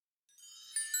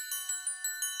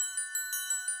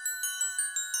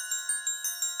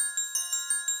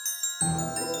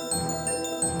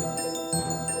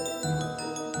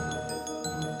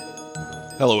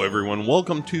Hello everyone,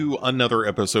 welcome to another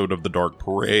episode of The Dark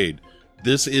Parade.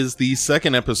 This is the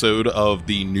second episode of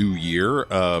the new year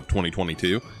of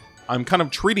 2022. I'm kind of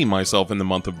treating myself in the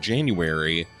month of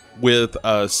January with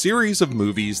a series of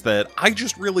movies that I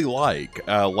just really like.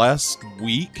 Last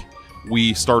week,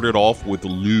 we started off with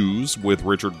Lose with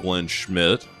Richard Glenn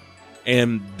Schmidt,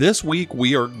 and this week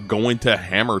we are going to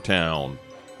Hammertown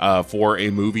for a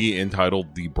movie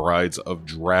entitled The Brides of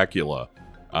Dracula.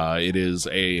 It is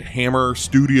a Hammer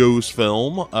Studios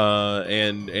film,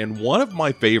 and one of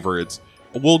my favorites.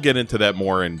 We'll get into that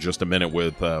more in just a minute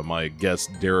with my guest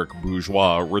Derek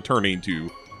Bourgeois returning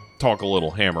to talk a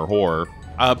little Hammer horror.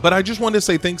 But I just wanted to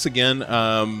say thanks again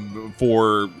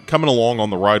for coming along on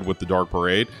the ride with the Dark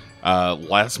Parade.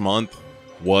 Last month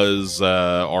was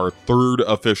our third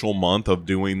official month of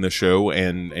doing the show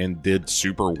and did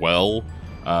super well.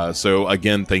 So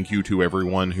again, thank you to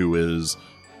everyone who is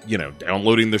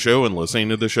downloading the show and listening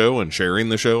to the show and sharing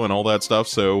the show and all that stuff.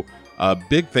 So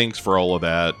big thanks for all of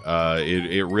that.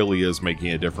 It really is making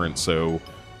a difference. So,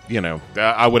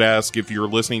 I would ask if you're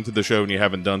listening to the show and you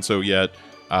haven't done so yet,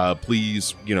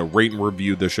 please, rate and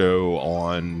review the show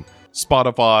on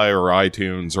Spotify or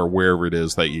iTunes or wherever it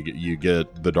is that you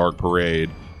get the Dark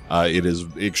Parade. It is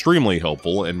extremely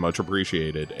helpful and much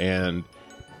appreciated. And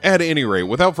at any rate,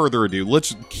 without further ado,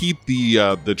 let's keep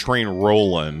the train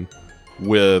rolling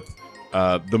with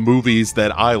the movies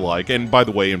that I like. And by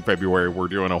the way, in February, we're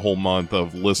doing a whole month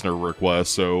of listener requests.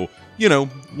 So,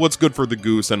 what's good for the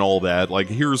goose and all that. Like,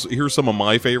 here's some of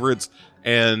my favorites.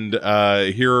 And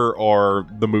here are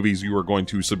the movies you are going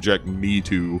to subject me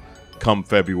to come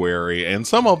February. And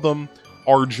some of them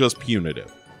are just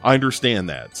punitive. I understand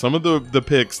that. Some of the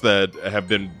picks that have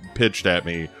been pitched at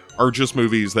me are just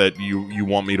movies that you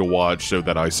want me to watch so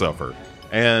that I suffer.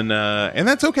 And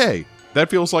that's okay. That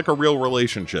feels like a real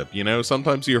relationship,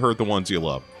 Sometimes you hurt the ones you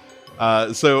love.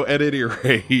 So at any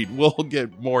rate, we'll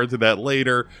get more into that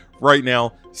later. Right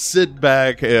now, sit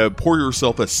back, pour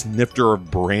yourself a snifter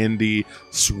of brandy,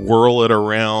 swirl it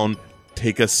around,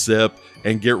 take a sip,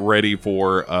 and get ready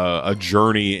for a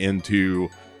journey into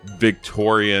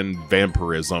Victorian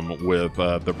vampirism with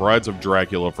The Brides of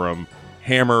Dracula from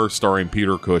Hammer, starring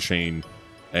Peter Cushing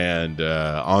and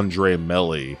Andre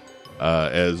Melly.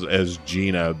 As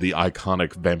Gina, the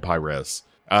iconic vampiress.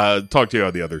 Talk to you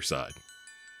on the other side.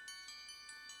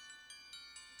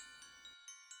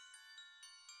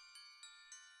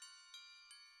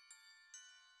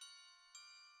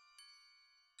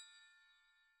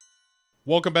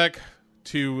 Welcome back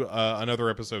to another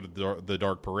episode of the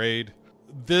Dark Parade.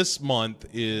 This month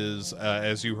is,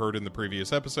 as you heard in the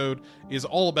previous episode, is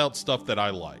all about stuff that I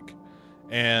like.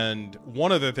 And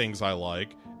one of the things I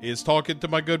like is talking to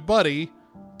my good buddy,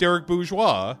 Derek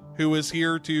Bourgeois, who is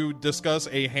here to discuss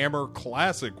a Hammer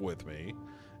classic with me.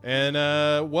 And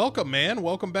welcome, man.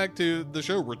 Welcome back to the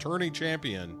show, returning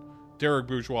champion, Derek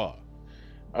Bourgeois.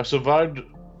 I survived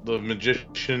the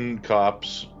magician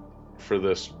cops for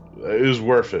this. It was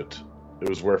worth it. It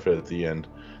was worth it at the end.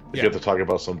 You have to talk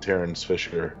about some Terrence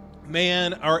Fisher.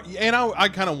 Man, and I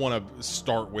kind of want to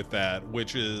start with that,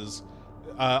 which is...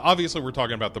 obviously, we're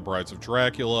talking about The Brides of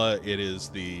Dracula. It is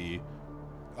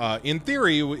in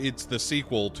theory, it's the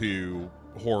sequel to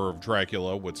Horror of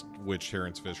Dracula, which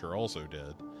Terrence Fisher also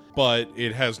did. But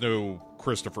it has no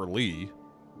Christopher Lee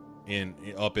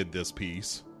up in this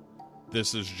piece.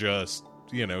 This is just,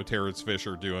 Terrence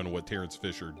Fisher doing what Terrence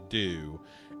Fisher do.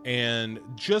 And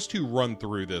just to run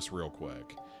through this real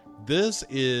quick, this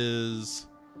is...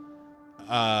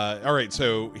 all right,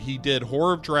 so he did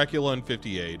Horror of Dracula in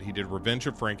 58. He did Revenge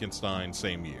of Frankenstein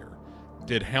same year.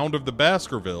 Did Hound of the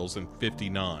Baskervilles in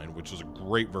 59, which is a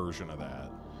great version of that.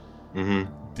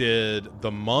 Mm-hmm. Did The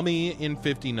Mummy in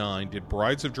 59. Did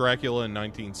Brides of Dracula in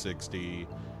 1960.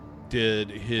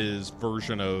 Did his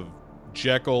version of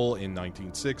Jekyll in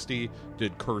 1960.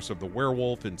 Did Curse of the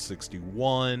Werewolf in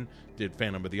 61. Did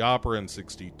Phantom of the Opera in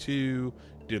 62.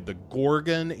 Did The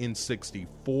Gorgon in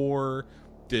 64.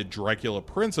 Did Dracula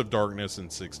Prince of Darkness in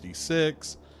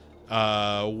 66.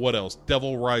 What else?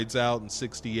 Devil Rides Out in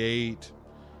 68.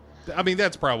 I mean,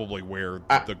 that's probably where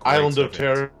the Island of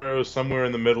Terror is somewhere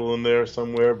in the middle in there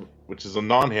somewhere, which is a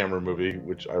non-Hammer movie,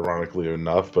 which ironically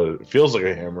enough, but it feels like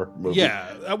a Hammer movie.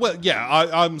 Yeah,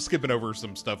 I'm skipping over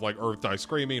some stuff like Earth Die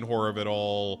Screaming, Horror of It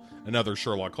All, another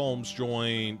Sherlock Holmes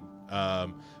joint.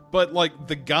 But like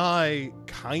the guy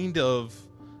kind of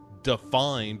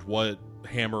defined what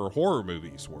Hammer horror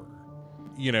movies were,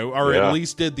 or at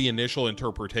least did the initial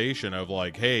interpretation of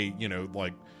like, hey,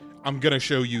 I'm going to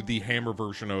show you the Hammer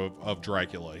version of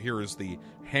Dracula. Here is the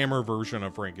Hammer version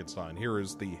of Frankenstein. Here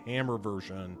is the Hammer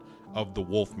version of the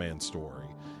Wolfman story.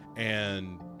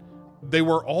 And they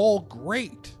were all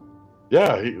great.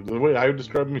 Yeah, the way I would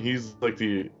describe him, he's like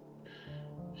the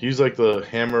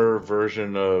Hammer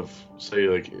version of, say,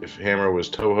 like if Hammer was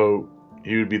Toho,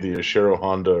 he would be the Ishiro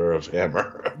Honda of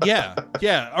Hammer. Yeah.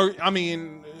 Or, I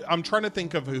mean, I'm trying to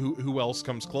think of who else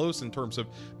comes close in terms of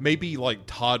maybe like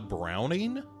Todd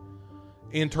Browning,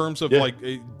 in terms of like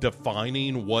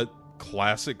defining what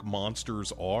classic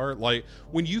monsters are. Like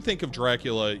when you think of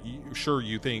Dracula,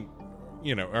 you think,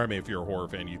 you know, I mean, if you're a horror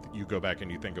fan, you go back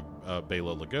and you think of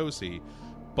Bela Lugosi,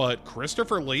 but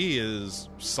Christopher Lee is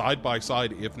side by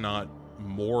side, if not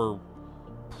more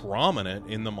prominent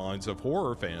in the minds of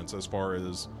horror fans as far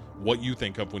as what you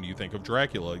think of when you think of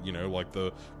Dracula. You know, like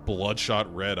the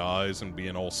bloodshot red eyes and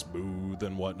being all smooth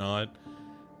and whatnot.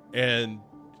 And,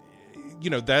 you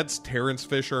know, that's Terrence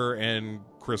Fisher and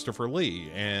Christopher Lee,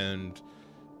 and,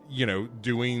 you know,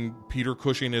 doing Peter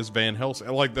Cushing as Van Helsing.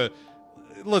 Like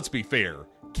let's be fair,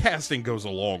 casting goes a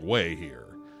long way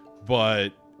here, but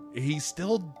he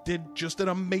still did just an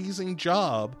amazing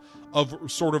job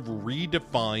of sort of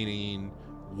redefining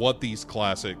what these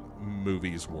classic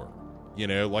movies were. You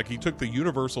know, like he took the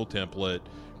Universal template,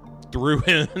 threw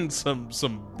in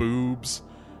some boobs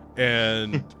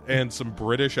and some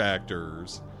British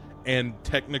actors, and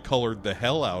technicolored the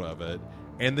hell out of it,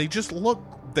 and they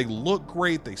look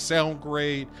great, they sound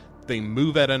great, they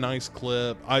move at a nice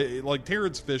clip. I like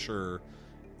Terrence Fisher.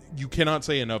 You cannot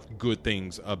say enough good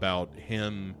things about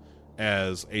him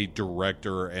as a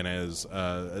director and as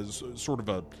sort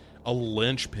of a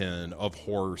linchpin of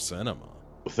horror cinema.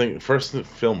 I think first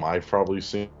film I've probably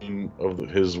seen of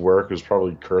his work is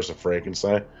probably Curse of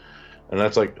Frankenstein, and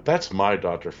that's my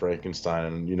Dr. Frankenstein.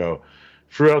 And, you know,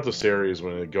 throughout the series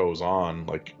when it goes on,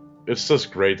 like, it's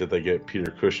just great that they get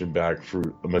Peter Cushing back for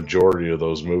a majority of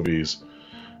those movies,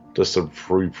 just to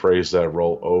reprise that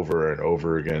role over and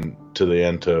over again to the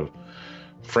end of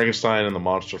Frankenstein and the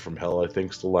Monster from Hell. I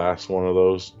think is the last one of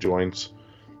those joints,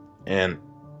 and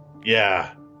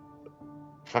yeah,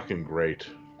 fucking great.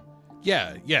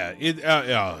 Yeah.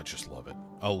 I just love it.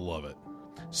 I love it.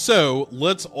 So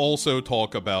let's also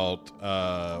talk about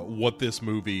what this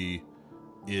movie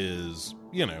is.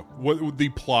 You know, what the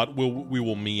plot we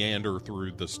will meander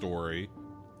through the story,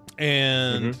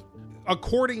 and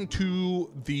according to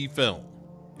the film,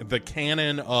 the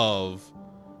canon of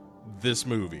this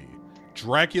movie,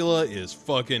 Dracula is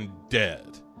fucking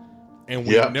dead, and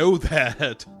we know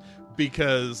that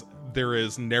because there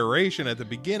is narration at the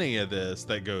beginning of this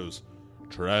that goes,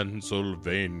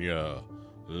 "Transylvania,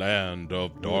 land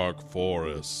of dark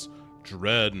forests,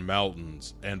 dread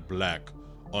mountains, and black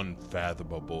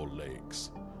unfathomable lakes,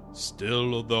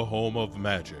 still the home of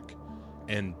magic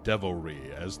and devilry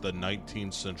as the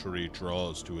 19th century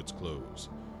draws to its close.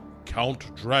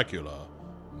 Count Dracula,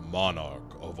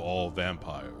 monarch of all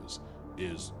vampires,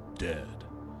 is dead,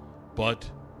 but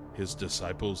his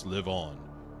disciples live on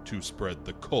to spread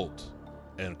the cult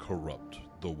and corrupt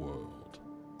the world."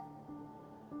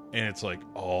 And it's like,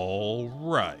 all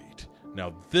right,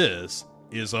 now this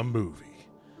is a movie.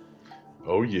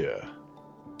 Oh yeah.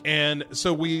 And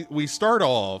so we start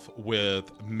off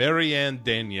with Marianne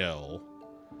Danielle,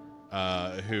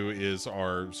 who is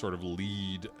our sort of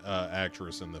lead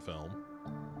actress in the film,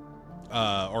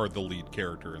 or the lead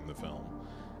character in the film.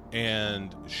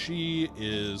 And she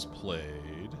is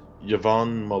played...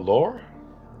 Yvonne Malor?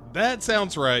 That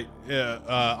sounds right.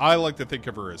 I like to think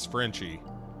of her as Frenchie,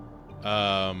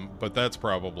 but that's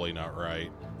probably not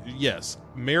right. Yes,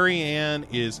 Marianne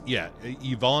is,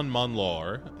 Yvonne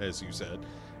Monlar, as you said.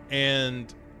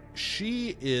 And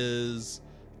she is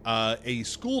a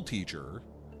school teacher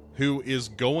who is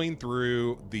going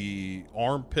through the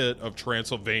armpit of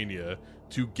Transylvania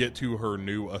to get to her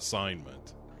new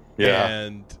assignment. Yeah.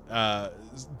 And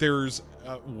there's,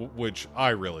 which I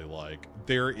really like,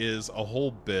 there is a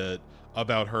whole bit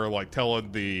about her, like,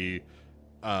 telling the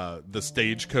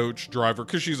stagecoach driver,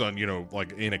 because she's on, you know,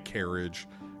 like in a carriage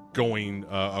going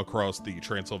across the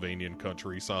Transylvanian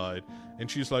countryside, and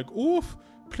she's like, "Oof,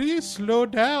 please slow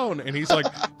down." And he's like,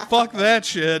 "Fuck that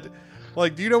shit.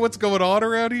 Like, do you know what's going on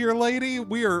around here, lady?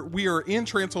 We are in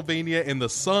Transylvania and the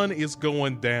sun is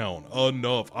going down.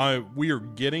 Enough. We are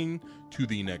getting to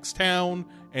the next town,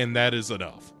 and that is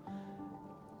enough."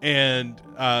 And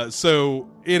so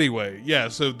anyway, yeah,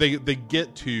 so they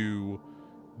get to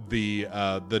the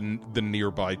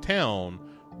nearby town,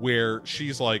 where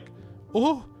she's like,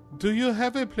 "Oh, do you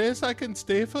have a place I can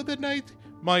stay for the night?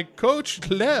 My coach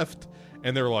left."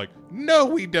 And they're like, "No,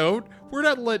 we don't. We're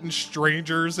not letting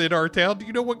strangers in our town. Do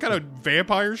you know what kind of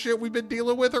vampire shit we've been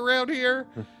dealing with around here?"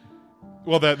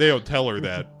 Well, that they don't tell her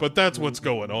that, but that's what's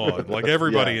going on. Like,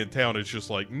 everybody Yeah. in town is just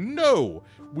like, no,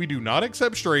 we do not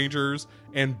accept strangers,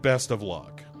 and best of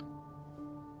luck.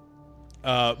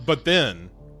 But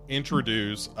then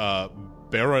introduce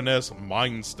Baroness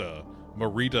Meinster.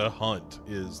 Marita Hunt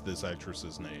is this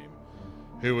actress's name,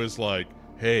 who is like,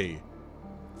 hey,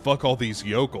 fuck all these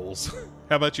yokels.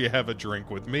 How about you have a drink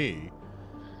with me?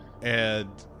 And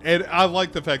I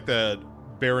like the fact that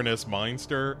Baroness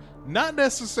Meinster, not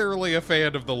necessarily a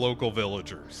fan of the local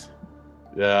villagers.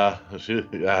 Yeah,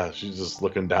 she's just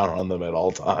looking down on them at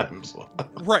all times.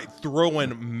 Right,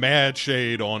 throwing mad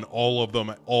shade on all of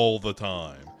them all the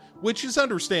time. Which is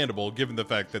understandable, given the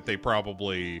fact that they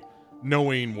probably,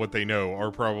 knowing what they know, are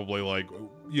probably like,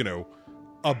 you know,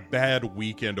 a bad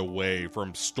weekend away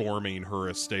from storming her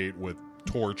estate with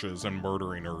torches and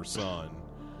murdering her son.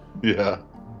 Yeah.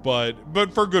 But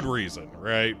for good reason,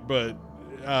 right? But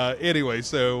anyway,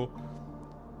 so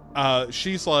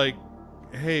she's like,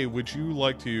 hey, would you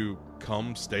like to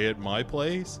come stay at my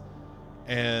place?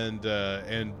 And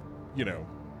you know,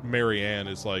 Marianne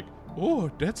is like,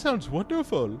 oh, that sounds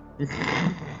wonderful.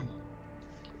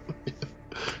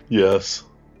 Yes.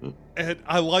 And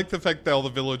I like the fact that all the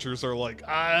villagers are like,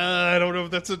 I don't know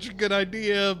if that's such a good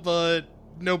idea, but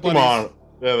nobody. Come on.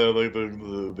 Yeah, they're like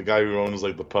the guy who owns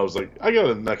like the pub's like, I got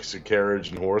an extra carriage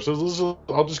and horses.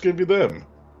 I'll just give you them.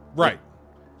 Right.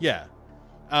 Yeah.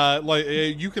 Like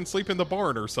you can sleep in the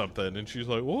barn or something, and she's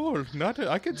like, "Oh,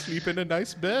 I could sleep in a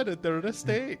nice bed at their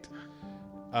estate."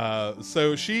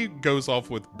 So she goes off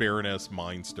with Baroness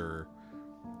Meinster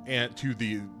and to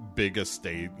the big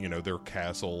estate, you know, their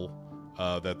castle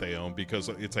that they own, because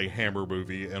it's a Hammer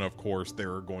movie, and of course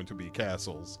there are going to be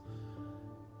castles.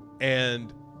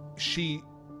 And she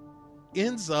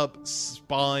ends up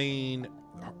spying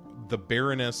the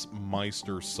Baroness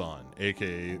Meister's son,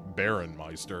 aka Baron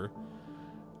Meister,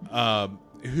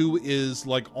 who is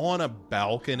like on a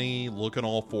balcony looking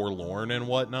all forlorn and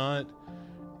whatnot.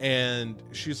 And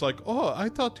she's like, oh, I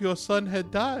thought your son had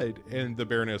died. And the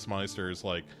Baroness Meister is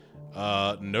like,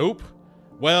 nope.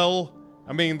 Well,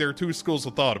 I mean, there are two schools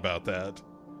of thought about that.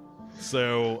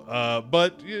 So,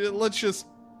 but let's just,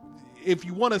 if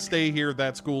you want to stay here,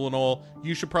 that's cool and all,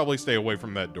 you should probably stay away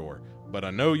from that door. But I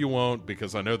know you won't,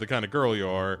 because I know the kind of girl you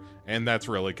are, and that's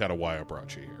really kind of why I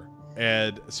brought you here.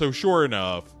 And so sure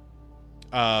enough,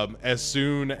 as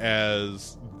soon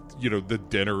as, you know, the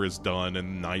dinner is done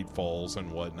and night falls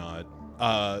and whatnot,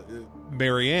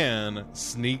 Marianne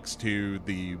sneaks to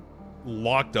the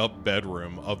locked up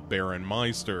bedroom of Baron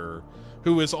Meister,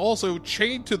 who is also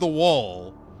chained to the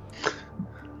wall.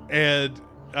 And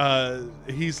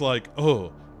he's like,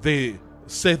 oh, they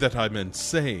say that I'm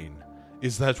insane.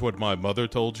 Is that what my mother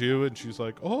told you? And she's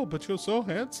like, oh, but you're so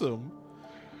handsome.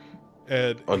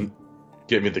 And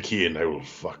give me the key and I will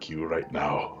fuck you right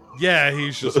now. Yeah,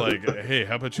 he's just like, hey,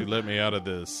 how about you let me out of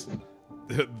this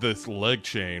leg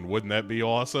chain? Wouldn't that be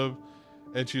awesome?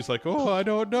 And she's like, oh, I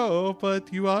don't know,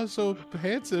 but you are so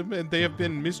handsome and they have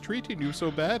been mistreating you so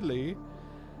badly.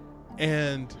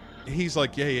 And he's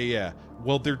like, yeah.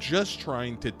 Well, they're just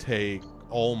trying to take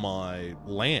all my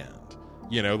land.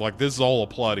 You know, like, this is all a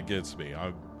plot against me.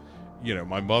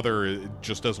 My mother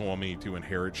just doesn't want me to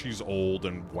inherit. She's old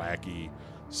and wacky,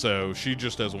 so she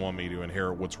just doesn't want me to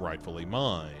inherit what's rightfully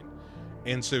mine.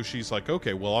 And so she's like,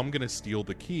 okay, well, I'm going to steal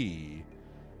the key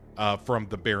from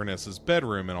the Baroness's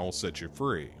bedroom, and I'll set you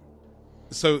free.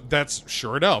 So that's,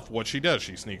 sure enough, what she does.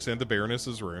 She sneaks into the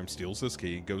Baroness's room, steals this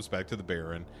key, goes back to the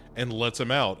Baron, and lets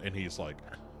him out. And he's like,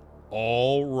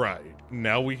 all right,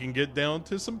 now we can get down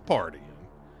to some partying.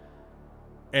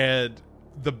 And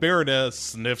the Baroness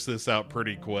sniffs this out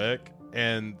pretty quick.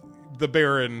 And the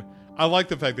Baron, I like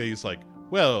the fact that he's like,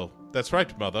 well, that's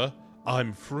right, Mother.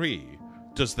 I'm free.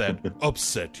 Does that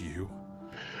upset you?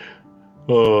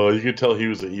 Oh, you could tell he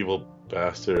was an evil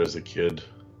bastard as a kid.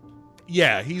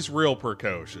 Yeah, he's real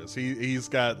precocious. He's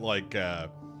got like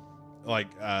Macaulay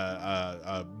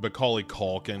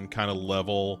Culkin kind of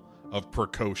level of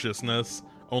precociousness.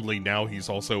 Only now he's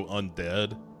also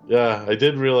undead. Yeah, I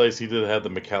did realize he did have the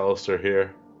McAllister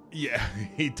hair. Yeah,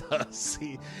 he does.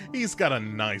 He's got a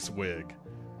nice wig.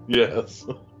 Yes.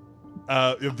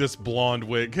 This blonde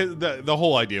wig. The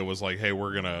whole idea was like, hey,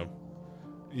 we're gonna,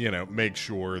 make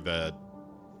sure that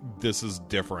this is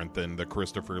different than the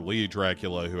Christopher Lee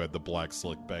Dracula who had the black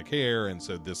slick back hair, and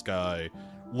so this guy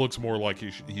looks more like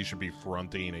he should be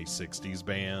fronting a 60s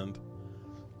band.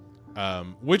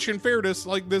 Which, in fairness,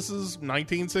 like, this is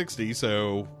 1960,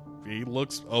 so he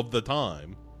looks of the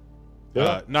time.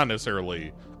 Yeah. Not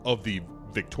necessarily of the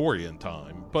Victorian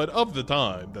time, but of the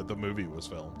time that the movie was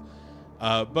filmed.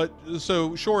 But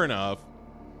so, sure enough,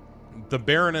 the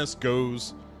Baroness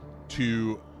goes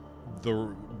to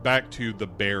back to the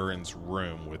Baron's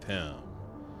room with him.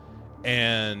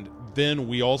 And then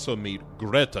we also meet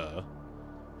Greta,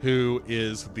 who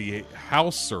is the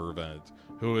house servant,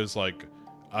 who is like,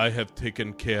 I have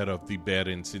taken care of the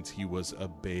Baron since he was a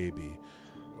baby.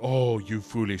 Oh, you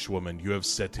foolish woman, you have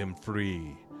set him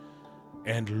free.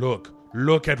 And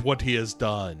look at what he has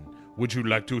done. Would you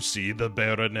like to see the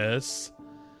Baroness?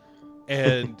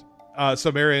 And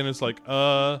so Marianne is like,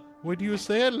 when you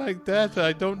say it like that,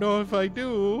 I don't know if I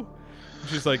do.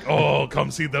 She's like, oh,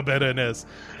 come see the Baroness.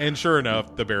 And sure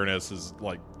enough, the Baroness is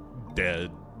like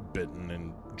dead, bitten,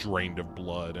 and drained of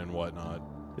blood and whatnot.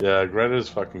 Yeah, Greta's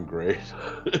fucking great.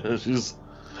 she's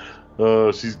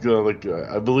gonna like.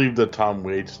 I believe that Tom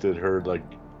Waits did her like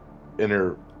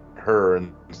her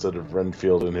instead of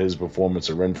Renfield in his performance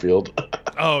of Renfield.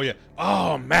 Oh yeah.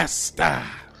 Oh, master.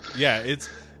 Yeah,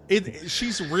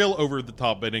 she's real over the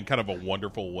top, but in kind of a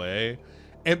wonderful way.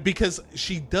 And because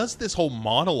she does this whole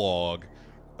monologue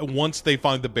once they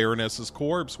find the Baroness's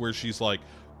corpse, where she's like,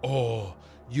 oh,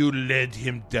 you led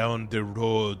him down the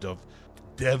road of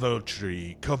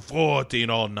deviltry,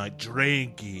 cavorting all night,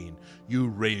 drinking. You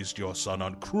raised your son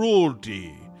on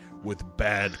cruelty with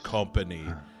bad company.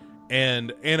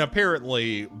 And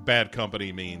apparently bad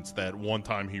company means that one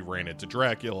time he ran into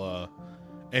Dracula,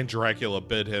 and Dracula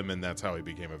bit him, and that's how he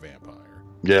became a vampire.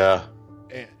 Yeah.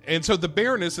 And so the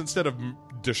Baroness, instead of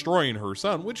destroying her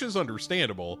son, which is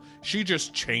understandable, she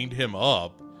just chained him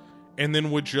up and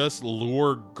then would just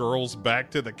lure girls back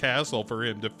to the castle for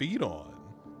him to feed on.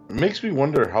 It makes me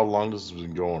wonder how long this has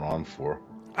been going on for.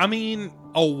 I mean,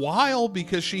 a while,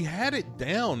 because she had it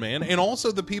down, man. And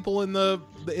also the people in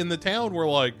the town were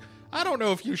like, I don't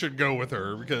know if you should go with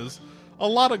her, because a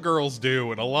lot of girls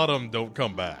do and a lot of them don't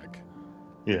come back.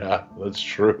 Yeah, that's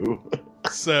true.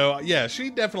 So, yeah, she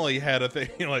definitely had a thing.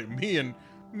 Like, me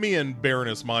and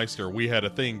Baroness Meister, we had a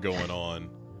thing going on,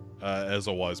 as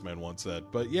a wise man once said.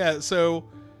 But, yeah, so,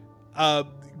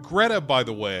 Greta, by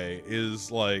the way,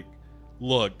 is like,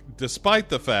 look, despite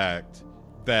the fact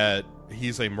that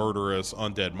he's a murderous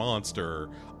undead monster,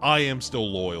 I am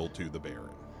still loyal to the Baron.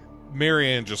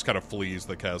 Marianne just kind of flees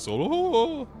the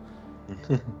castle.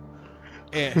 Oh.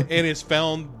 and is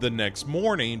found the next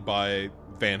morning by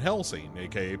Van Helsing,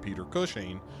 aka Peter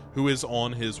Cushing, who is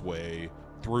on his way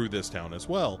through this town as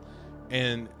well.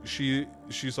 And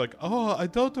she's like, oh, I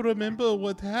don't remember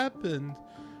what happened.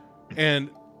 And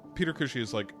Peter Cushing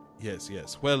is like,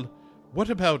 yes. Well, what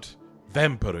about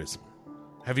vampirism?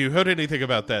 Have you heard anything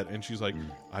about that? And she's like,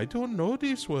 I don't know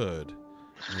this word.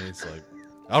 And he's like,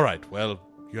 all right, well,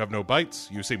 you have no bites.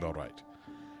 You seem all right.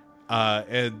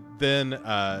 And then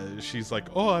she's like,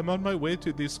 oh, I'm on my way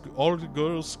to this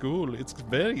all-girls school. It's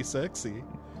very sexy.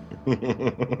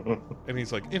 And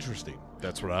he's like, interesting.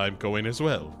 That's where I'm going as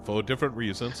well, for different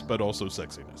reasons, but also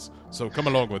sexiness. So come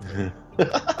along with me.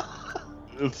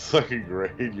 It's fucking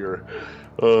great. You're,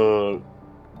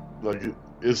 like,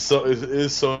 it's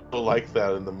so like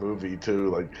that in the movie too.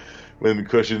 Like when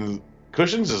Cushing's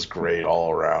is great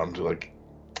all around. Like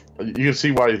you can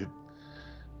see why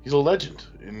he's a legend,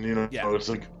 and it's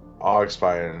like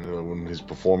awe-inspiring when he's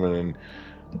performing,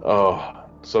 and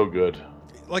so good.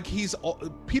 Like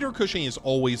Peter Cushing is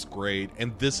always great,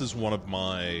 and this is one of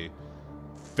my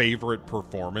favorite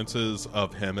performances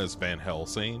of him as Van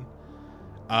Helsing.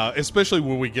 Especially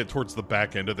when we get towards the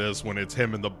back end of this, when it's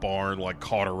him in the barn, like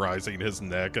cauterizing his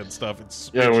neck and stuff.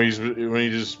 When he's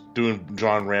just doing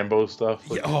John Rambo stuff.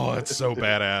 Like, yeah, it's so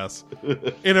badass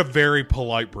in a very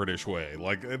polite British way.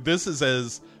 Like this is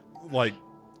as like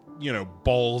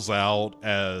balls out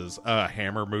as a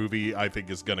Hammer movie I think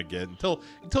is gonna get until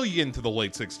you get into the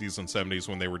late 60s and 70s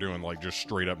when they were doing like just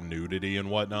straight up nudity and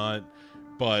whatnot.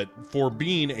 But for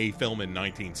being a film in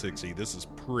 1960, this is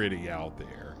pretty out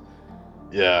there.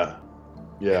 Yeah,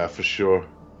 for sure.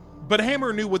 But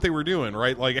Hammer knew what they were doing,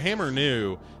 right? Like, Hammer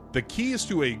knew the keys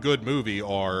to a good movie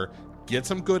are get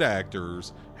some good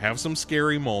actors, have some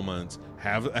scary moments,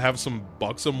 have some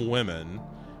buxom women,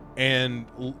 and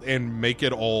make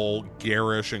it all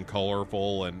garish and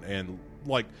colorful, and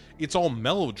like, it's all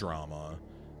melodrama,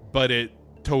 but it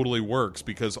totally works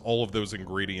because all of those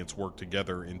ingredients work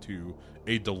together into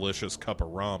a delicious cup of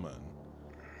ramen.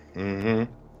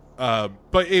 Mm-hmm.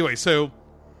 But anyway, so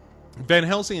Van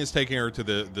Helsing is taking her to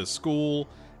the school,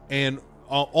 and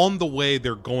on the way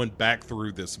they're going back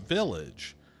through this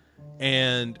village,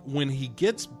 and when he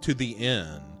gets to the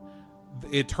inn,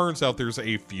 it turns out there's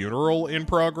a funeral in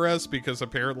progress, because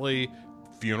apparently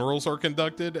funerals are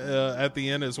conducted at the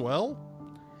inn as well.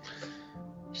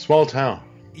 Small town.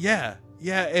 Yeah,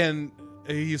 and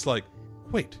he's like,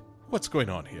 wait, what's going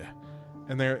on here?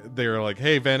 And they're like,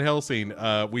 hey, Van Helsing,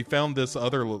 we found this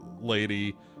other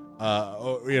lady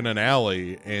in an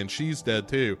alley, and she's dead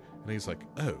too. And he's like,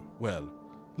 oh, well,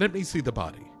 let me see the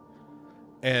body.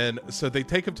 And so they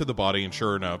take him to the body, and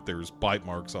sure enough, there's bite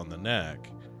marks on the neck.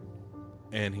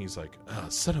 And he's like, oh,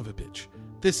 son of a bitch,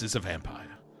 this is a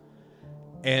vampire.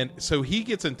 And so he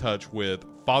gets in touch with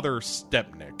Father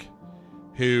Stepnick,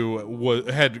 who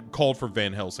had called for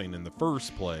Van Helsing in the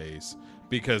first place,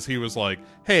 because he was like,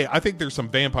 hey, I think there's some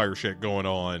vampire shit going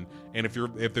on, and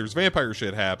if there's vampire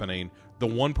shit happening, the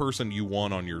one person you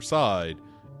want on your side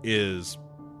is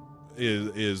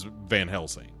Van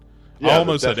Helsing. Yeah, I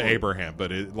almost said Abraham,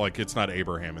 but it's not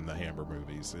Abraham in the Hammer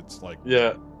movies. It's like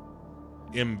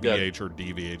MVH or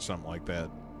DVH, something like that.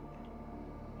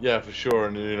 Yeah, for sure.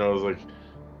 And it's like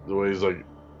the way he's like,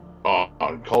 oh,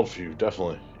 I called for you,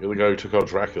 definitely. You're the guy who took out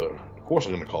Dracula. Of course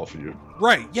I'm going to call for you.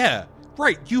 Right, yeah.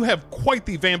 Right, you have quite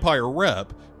the vampire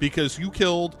rep, because you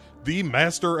killed the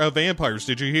master of vampires.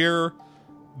 Did you hear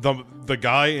the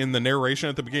guy in the narration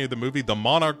at the beginning of the movie? The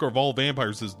monarch of all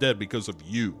vampires is dead because of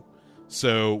you.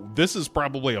 So this is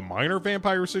probably a minor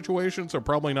vampire situation, so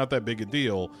probably not that big a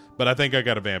deal, but I think I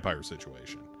got a vampire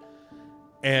situation.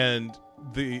 And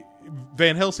the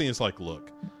Van Helsing is like,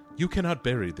 look, you cannot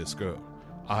bury this girl.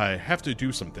 I have to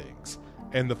do some things.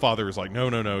 And the father is like, no,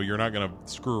 you're not going to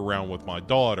screw around with my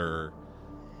daughter.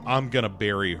 I'm going to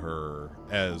bury her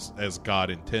as God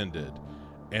intended.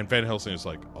 And Van Helsing is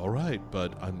like, all right,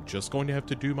 but I'm just going to have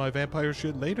to do my vampire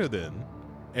shit later then.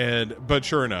 But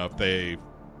sure enough, they,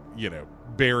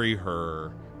 bury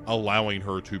her, allowing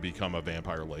her to become a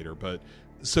vampire later. But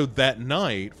so that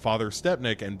night, Father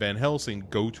Stepnick and Van Helsing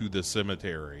go to the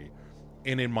cemetery.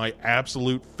 And in my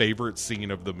absolute favorite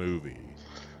scene of the movie,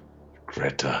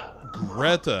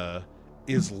 Greta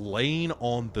is laying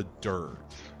on the dirt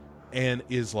and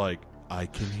is like, I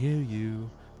can hear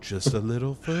you just a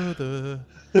little further.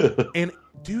 And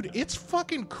dude, it's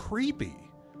fucking creepy.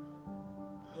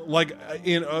 Like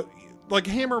in like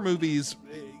Hammer movies,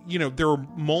 there are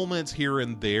moments here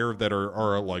and there that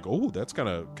are like, oh, that's kind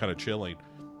of chilling.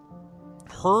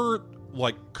 Her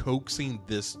like coaxing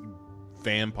this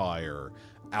vampire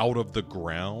out of the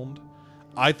ground,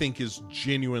 I think, is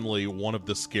genuinely one of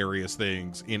the scariest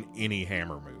things in any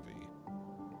Hammer movie.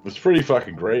 It's pretty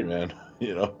fucking great, man.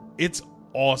 It's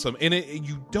awesome, and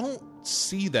you don't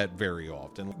see that very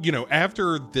often.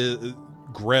 After the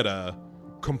Greta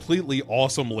completely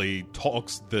awesomely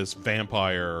talks this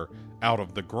vampire out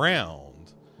of the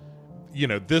ground,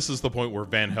 this is the point where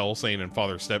Van Helsing and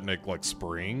Father Stepnick like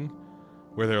spring,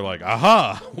 where they're like,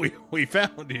 aha, we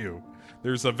found you.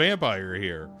 There's a vampire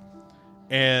here.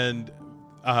 And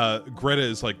Greta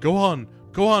is like, go on,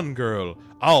 girl.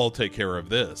 I'll take care of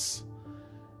this.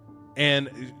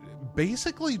 And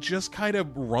basically just kind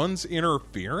of runs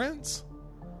interference.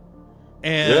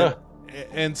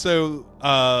 And so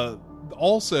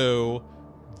also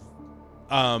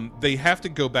they have to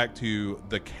go back to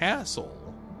the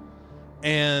castle.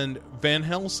 And Van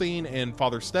Helsing and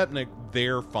Father Stepnick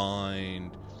there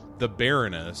find the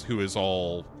Baroness, who is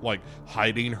all like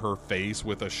hiding her face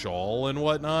with a shawl and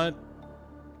whatnot.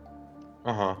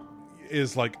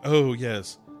 Is like, oh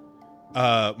yes,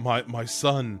 my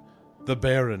son, the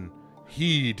Baron,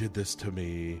 he did this to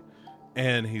me.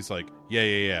 And he's like,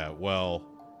 yeah. Well,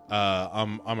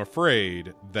 I'm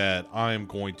afraid that I'm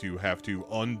going to have to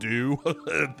undo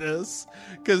this,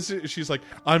 because she's like,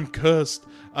 I'm cursed,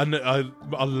 an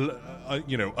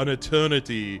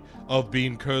eternity of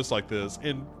being cursed like this.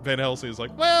 And Van Helsing is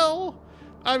like, well,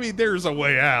 I mean, there's a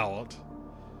way out.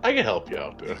 I can help you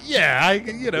out there. Yeah,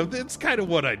 it's kind of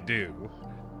what I do.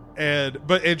 And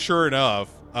sure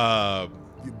enough,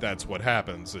 that's what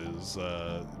happens is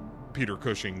Peter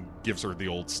Cushing gives her the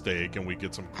old steak, and we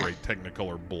get some great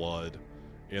Technicolor blood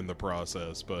in the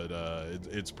process, but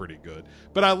it's pretty good.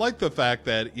 But I like the fact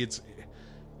that it's,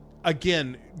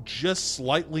 again, just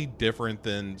slightly different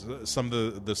than some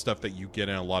of the stuff that you get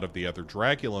in a lot of the other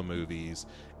Dracula movies,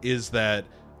 is that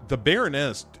the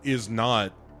Baroness is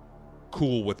not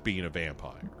cool with being a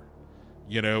vampire.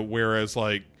 Whereas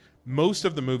like most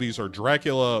of the movies are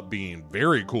Dracula being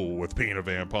very cool with being a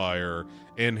vampire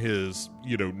and his,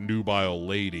 nubile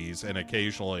ladies, and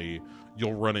occasionally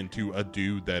you'll run into a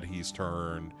dude that he's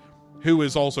turned who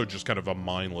is also just kind of a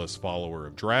mindless follower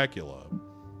of Dracula.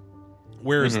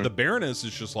 Whereas the Baroness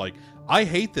is just like, I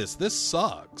hate this. This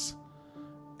sucks.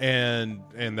 And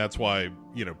that's why,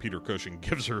 Peter Cushing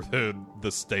gives her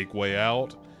the steak way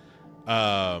out.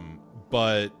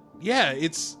 But yeah,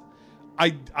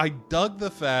 I dug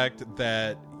the fact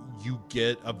that you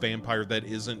get a vampire that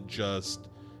isn't just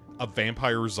a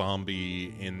vampire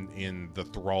zombie in the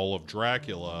thrall of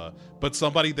Dracula, but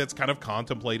somebody that's kind of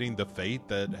contemplating the fate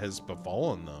that has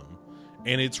befallen them.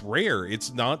 And it's rare.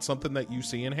 It's not something that you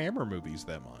see in Hammer movies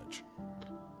that much.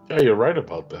 Yeah, you're right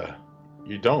about that.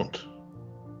 You don't.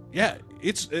 Yeah,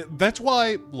 that's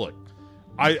why. Look,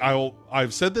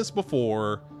 I've said this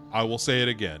before. I will say it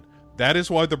again. That is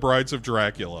why The Brides of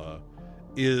Dracula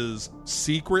is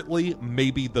secretly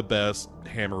maybe the best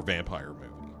Hammer vampire movie.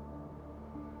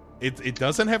 It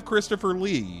doesn't have Christopher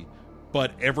Lee,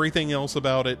 but everything else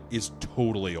about it is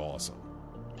totally awesome.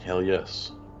 Hell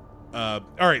yes. All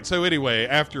right. So anyway,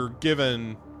 after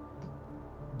giving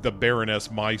the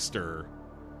Baroness Meister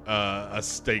a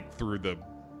stake through the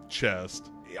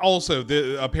chest. Also,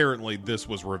 apparently this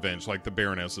was revenge. Like, the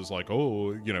Baroness is like,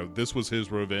 oh, this was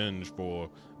his revenge for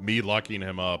me locking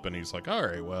him up. And he's like, all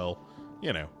right, well,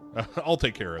 I'll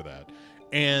take care of that.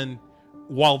 And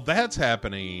while that's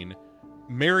happening,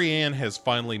 Marianne has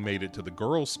finally made it to the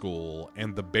girls' school.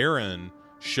 And the Baron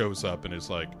shows up and is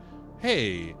like,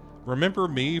 hey, remember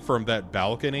me from that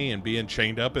balcony and being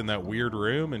chained up in that weird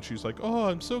room? And she's like, oh,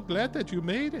 I'm so glad that you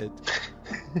made it.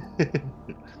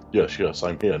 Yes,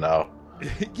 I'm here now.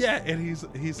 Yeah, and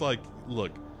he's like,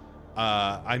 look,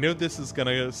 I know this is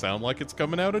gonna sound like it's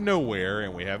coming out of nowhere,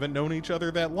 and we haven't known each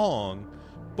other that long,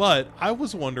 but I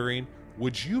was wondering,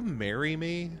 would you marry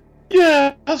me?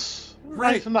 Yes,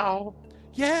 right now.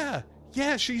 Yeah,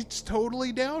 she's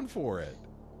totally down for it.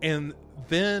 And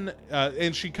then,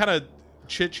 and she kind of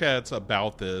chit-chats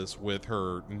about this with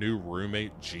her new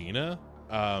roommate, Gina,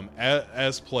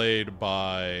 as played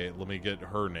by, let me get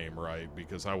her name right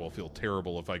because I will feel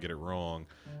terrible if I get it wrong.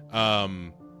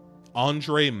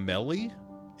 Andre Melly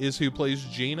is who plays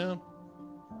Gina.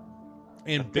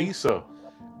 And I think so.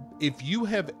 If you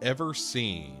have ever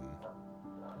seen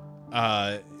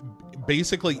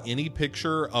basically any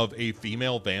picture of a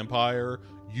female vampire,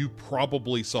 you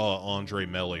probably saw Andre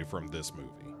Melly from this movie.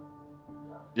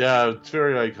 Yeah, it's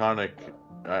very iconic.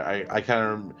 I kind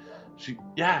of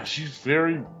she's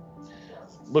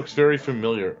looks very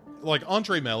familiar. Like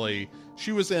Andre Melly,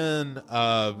 she was in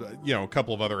a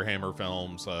couple of other Hammer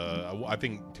films. I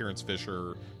think Terrence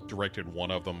Fisher directed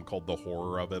one of them called The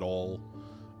Horror of It All.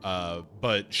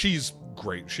 But she's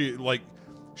great.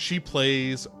 She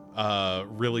plays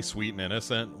really sweet and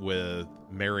innocent with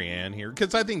Marianne here,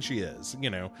 because I think she is.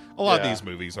 A lot of these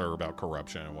movies are about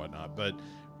corruption and whatnot, but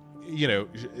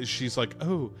she's like,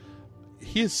 oh,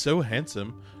 he is so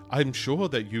handsome. I'm sure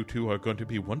that you two are going to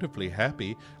be wonderfully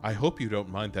happy. I hope you don't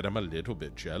mind that I'm a little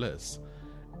bit jealous.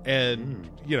 And,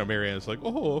 Marianne's like,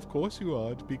 oh, of course you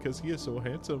aren't, because he is so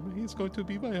handsome. He's going to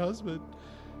be my husband.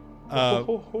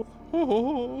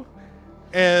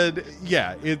 And,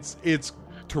 yeah, it's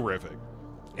terrific.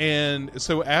 And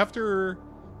so after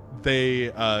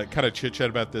they kind of chit-chat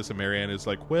about this, and Marianne is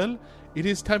like, well, it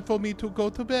is time for me to go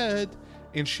to bed.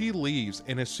 And she leaves,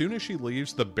 and as soon as she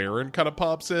leaves, the Baron kind of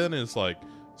pops in and is like,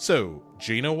 so,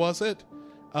 Gina, was it?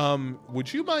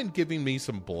 Would you mind giving me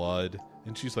some blood?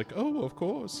 And she's like, oh, of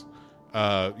course.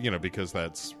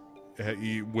 Because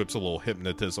he whips a little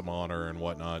hypnotism on her and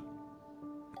whatnot.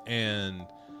 And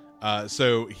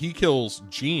so he kills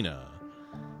Gina.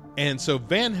 And so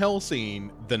Van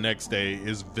Helsing the next day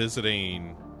is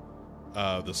visiting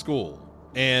the school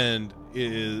and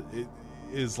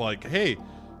is like, hey,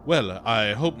 well,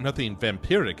 I hope nothing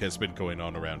vampiric has been going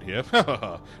on around here.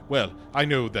 Well, I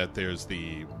know that there's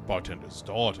the bartender's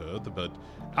daughter, but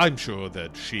I'm sure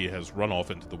that she has run off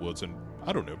into the woods and,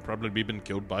 I don't know, probably been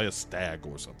killed by a stag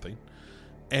or something.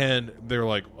 And they're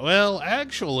like, well,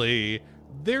 actually,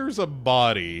 there's a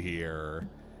body here.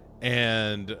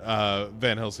 And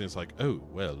Van Helsing's like, oh,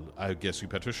 well, I guess you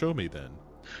better show me then.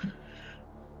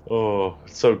 Oh,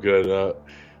 it's so good.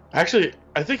 Actually,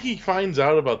 I think he finds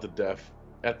out about the death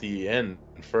at the end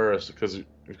first, because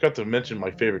we've got to mention my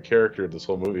favorite character of this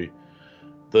whole movie,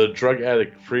 the drug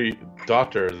addict free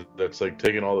doctor that's like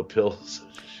taking all the pills.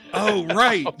 Oh,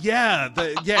 right. Yeah.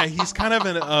 He's kind of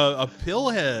a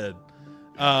pillhead,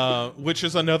 which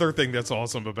is another thing that's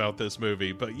awesome about this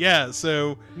movie. But yeah,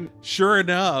 so sure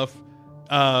enough,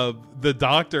 the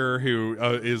doctor who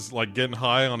is like getting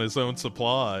high on his own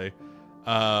supply,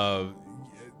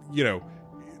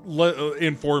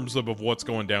 informs them of what's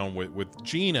going down with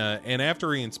Gina. And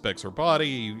after he inspects her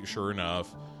body, sure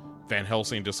enough, Van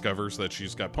Helsing discovers that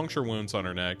she's got puncture wounds on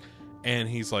her neck. And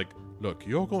he's like, look,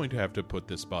 you're going to have to put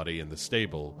this body in the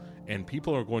stable, and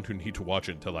people are going to need to watch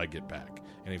it until I get back.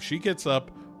 And if she gets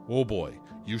up, oh boy,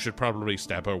 you should probably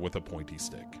stab her with a pointy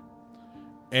stick.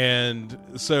 And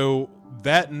so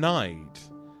that night,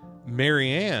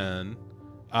 Marianne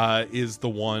is the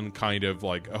one kind of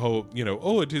like, oh,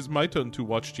 oh, it is my turn to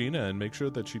watch Gina and make sure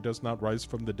that she does not rise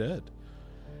from the dead.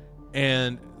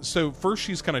 And so first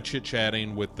she's kind of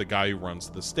chit-chatting with the guy who runs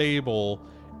the stable,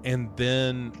 and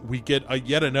then we get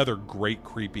yet another great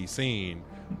creepy scene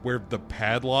where the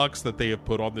padlocks that they have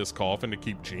put on this coffin to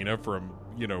keep Gina from,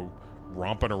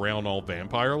 romping around all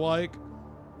vampire-like,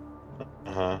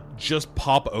 just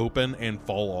pop open and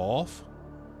fall off.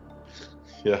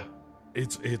 Yeah.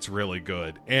 It's really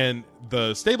good. And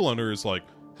the stable owner is like,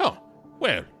 oh,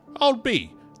 well, I'll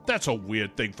be. That's a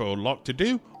weird thing for a lock to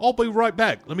do. I'll be right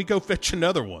back. Let me go fetch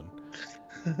another one.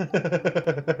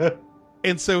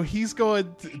 And so he's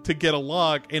going to get a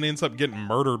lock and ends up getting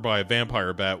murdered by a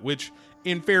vampire bat, which,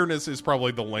 in fairness, is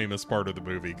probably the lamest part of the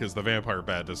movie because the vampire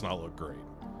bat does not look great.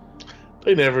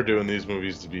 They never do in these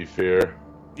movies, to be fair.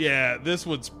 Yeah, this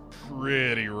one's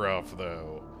pretty rough,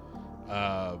 though.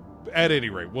 At any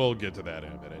rate, we'll get to that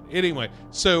in a minute. Anyway,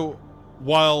 so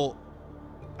while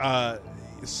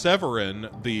Severin,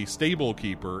 the stable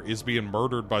keeper, is being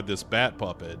murdered by this bat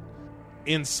puppet,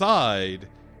 inside,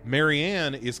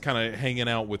 Marianne is kind of hanging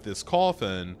out with this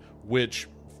coffin, which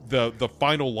the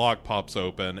final lock pops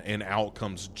open, and out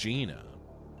comes Gina.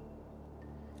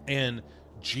 And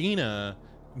Gina,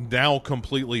 now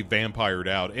completely vampired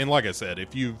out, and like I said,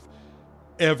 if you've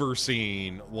ever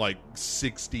seen like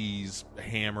 60s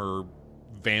Hammer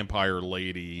vampire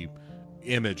lady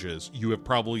images, you have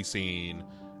probably seen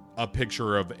a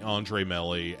picture of Andre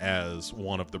Melli as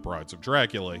one of the brides of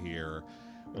Dracula here,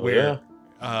 where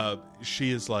she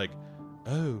is like,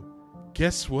 oh,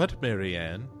 guess what,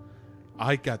 Marianne?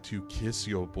 I got to kiss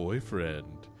your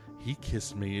boyfriend. He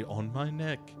kissed me on my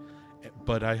neck.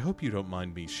 But I hope you don't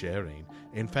mind me sharing.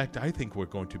 In fact, I think we're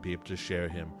going to be able to share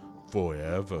him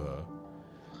forever.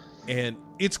 And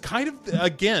it's kind of,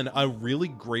 again, a really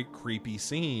great creepy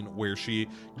scene where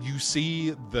you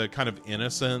see the kind of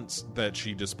innocence that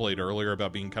she displayed earlier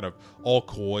about being kind of all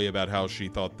coy about how she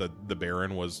thought that the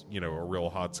Baron was, a real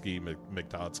Hotsky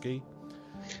McTotsky.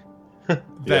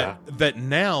 That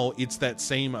now it's that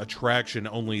same attraction,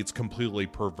 only it's completely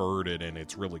perverted and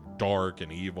it's really dark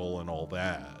and evil and all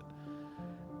that.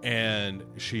 And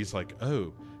she's like,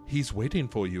 oh, he's waiting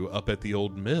for you up at the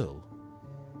old mill.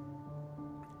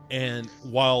 And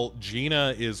while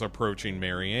Gina is approaching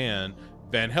Marianne,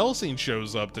 Van Helsing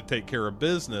shows up to take care of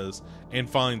business and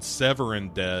finds Severin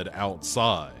dead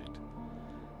outside.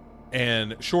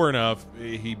 And sure enough,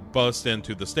 he busts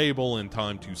into the stable in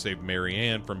time to save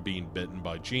Marianne from being bitten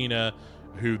by Gina,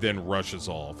 who then rushes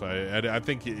off. I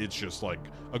think it's just like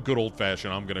a good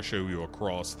old-fashioned, I'm going to show you a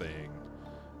cross thing,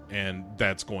 and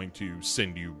that's going to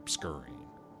send you scurrying.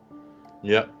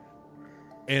 Yep.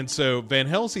 And so Van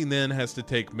Helsing then has to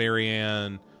take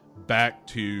Marianne back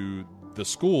to the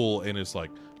school and is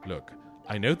like, look,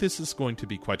 I know this is going to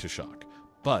be quite a shock,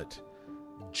 but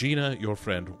Gina, your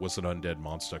friend, was an undead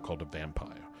monster called a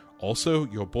vampire. Also,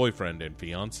 your boyfriend and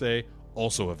fiancé,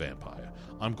 also a vampire.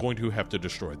 I'm going to have to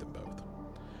destroy them both.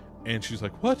 And she's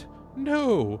like, what?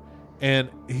 No. And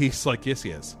he's like,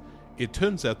 yes. It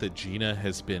turns out that Gina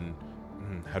has been,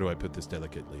 how do I put this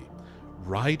delicately,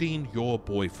 riding your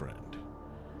boyfriend.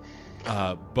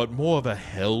 But more of a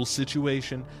hell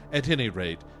situation. At any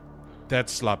rate,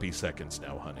 that's sloppy seconds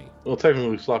now, honey. Well,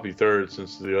 technically sloppy third,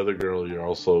 since the other girl you're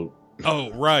also...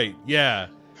 Oh, right. Yeah.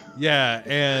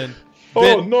 And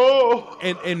oh, no!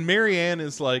 And Marianne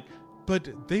is like,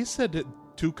 but they said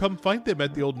to come find them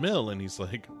at the old mill. And he's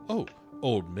like, oh,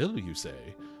 old mill, you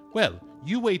say? Well,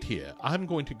 you wait here. I'm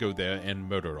going to go there and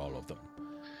murder all of them.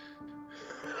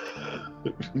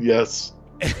 Yes.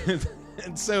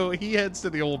 And so he heads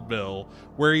to the old mill,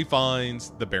 where he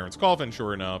finds the Baron's coffin,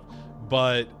 sure enough,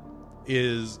 but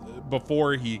is,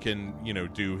 before he can,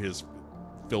 do his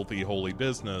filthy holy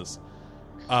business,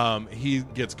 he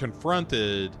gets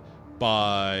confronted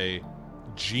by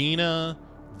Gina,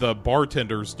 the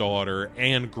bartender's daughter,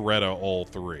 and Greta, all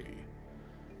three.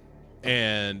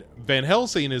 And Van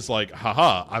Helsing is like,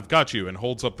 haha, I've got you, and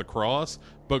holds up the cross.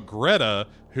 But Greta,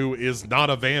 who is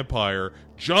not a vampire,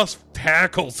 just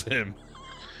tackles him.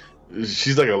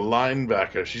 She's like a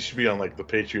linebacker. She should be on like the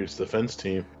Patriots defense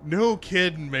team. No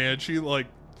kidding, man. She like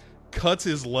cuts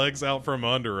his legs out from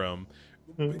under him,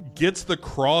 gets the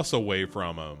cross away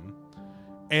from him,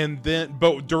 and then,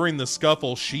 but during the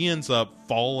scuffle, she ends up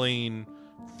falling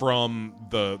from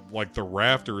the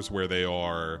rafters where they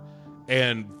are,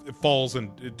 and falls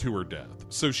into her death.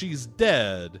 So she's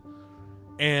dead,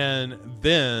 and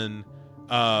then,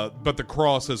 but the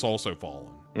cross has also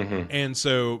fallen. Mm-hmm. And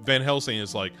so Van Helsing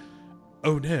is like,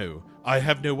 oh no, I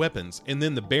have no weapons. And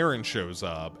then the Baron shows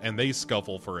up, and they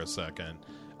scuffle for a second.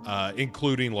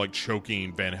 including like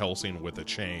choking Van Helsing with a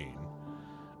chain.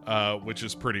 Which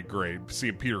is pretty great.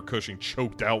 Seeing Peter Cushing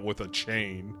choked out with a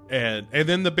chain. And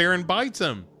then the Baron bites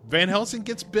him. Van Helsing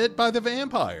gets bit by the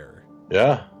vampire.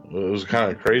 Yeah, it was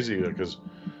kind of crazy because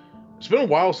it's been a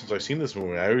while since I've seen this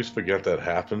movie. I always forget that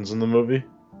happens in the movie.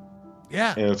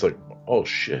 Yeah. And it's like, oh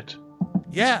shit.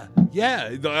 Yeah.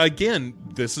 Again,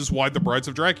 this is why The Brides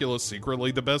of Dracula is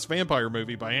secretly the best vampire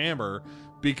movie by Hammer.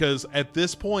 Because at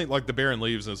this point, like, the Baron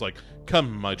leaves and is like,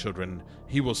 "Come, my children,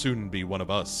 he will soon be one of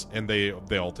us." And they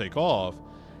all take off.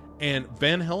 And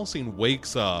Van Helsing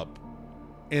wakes up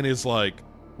and is like,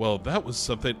 "Well, that was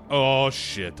something. Oh,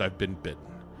 shit, I've been bitten."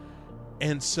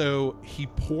 And so he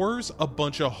pours a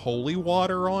bunch of holy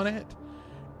water on it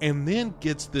and then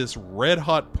gets this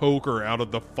red-hot poker out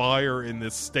of the fire in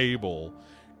this stable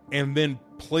and then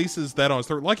places that on his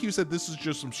throat. Like you said, this is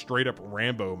just some straight-up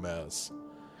Rambo mess.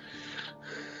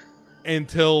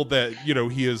 Until that, you know,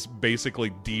 he has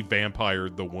basically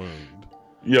de-vampired the wound.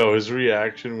 Yo, his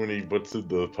reaction when he puts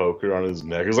the poker on his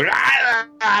neck is like,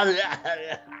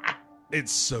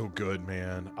 it's so good,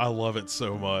 man. I love it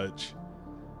so much.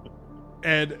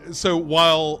 And so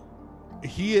while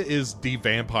he is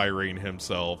de-vampiring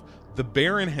himself, the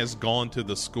Baron has gone to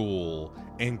the school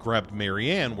and grabbed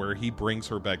Marianne, where he brings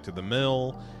her back to the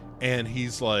mill, and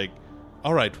he's like,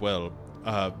 "All right, well,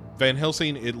 Van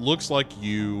Helsing, it looks like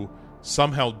you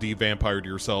somehow de-vampired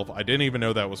yourself. I didn't even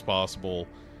know that was possible.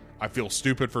 I feel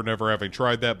stupid for never having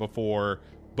tried that before.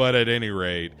 But at any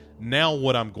rate, now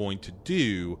what I'm going to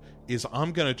do is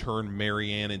I'm going to turn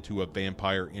Marianne into a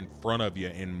vampire in front of you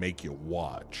and make you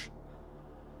watch."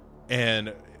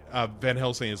 And Van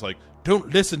Helsing is like,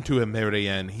 "Don't listen to him,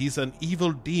 Marianne. He's an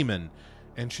evil demon."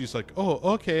 And she's like,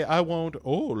 "Oh, okay, I won't.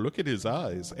 Oh, look at his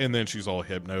eyes." And then she's all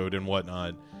hypnoed and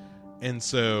whatnot. And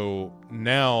so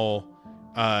now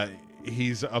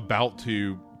he's about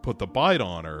to put the bite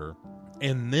on her,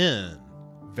 and then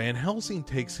Van Helsing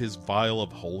takes his vial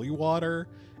of holy water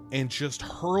and just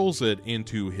hurls it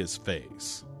into his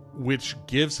face, which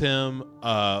gives him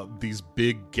these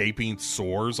big gaping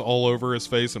sores all over his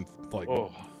face and like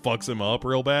fucks him up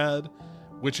real bad,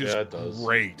 which is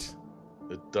great.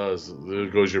 It does. There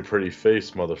goes your pretty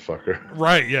face, motherfucker.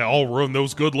 Right, yeah, I'll ruin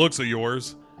those good looks of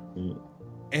yours.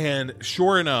 And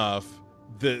sure enough,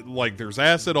 there's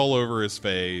acid all over his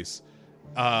face.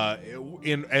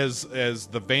 As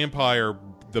the vampire,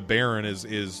 the Baron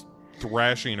is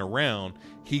thrashing around,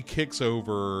 he kicks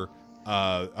over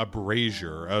a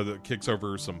brazier, kicks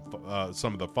over some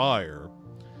of the fire,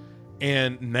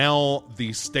 and now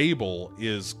the stable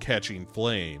is catching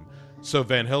flame. So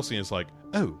Van Helsing is like,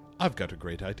 "Oh, I've got a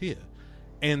great idea,"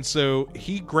 and so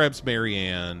he grabs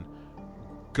Marianne,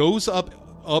 goes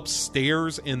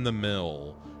upstairs in the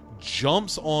mill,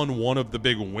 jumps on one of the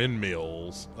big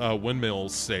windmill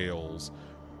sails,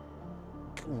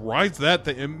 rides that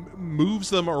thing, and moves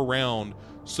them around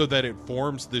so that it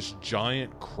forms this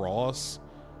giant cross.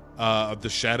 The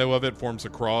shadow of it forms a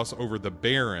cross over the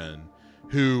Baron,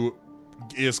 who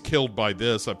is killed by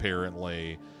this,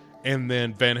 apparently. And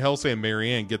then Van Helsing and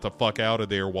Marianne get the fuck out of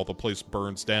there while the place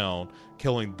burns down,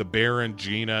 killing the Baron,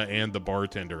 Gina, and the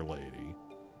bartender lady.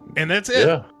 And that's it.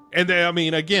 Yeah. And I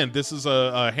mean, again, this is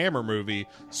a Hammer movie,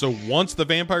 so once the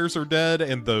vampires are dead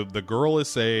and the girl is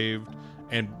saved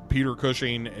and Peter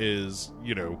Cushing is,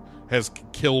 you know, has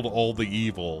killed all the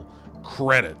evil,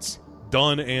 credits.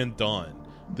 Done and done.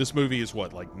 This movie is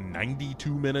what, like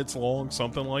 92 minutes long,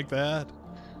 something like that?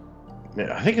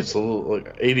 Yeah, I think it's a little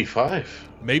like 85.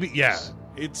 Maybe, yeah.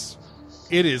 It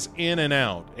is in and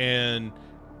out. And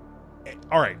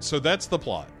all right, so that's the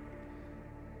plot.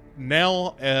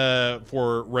 Now,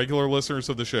 for regular listeners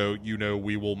of the show, you know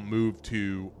we will move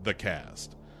to the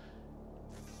cast.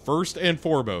 First and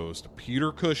foremost,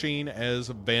 Peter Cushing as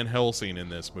Van Helsing in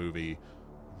this movie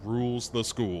rules the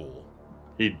school.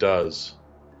 He does.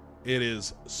 He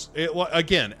is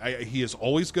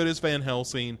always good as Van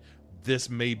Helsing.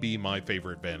 This may be my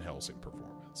favorite Van Helsing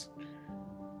performance.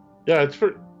 Yeah,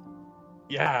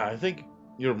 I think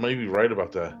you're maybe right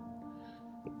about that.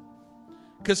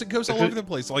 Because it goes all over the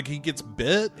place. Like, he gets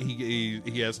bit. He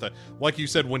has to, like you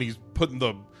said, when he's putting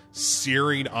the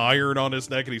searing iron on his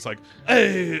neck, and he's like,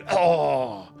 "Hey,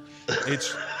 oh!"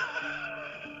 It's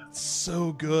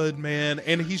so good, man.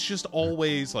 And he's just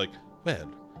always like,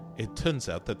 "Well, it turns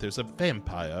out that there's a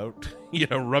vampire,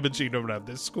 rummaging around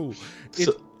this school."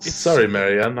 Sorry,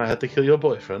 Marianne, I had to kill your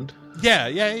boyfriend.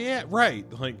 Yeah, right.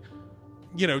 Like,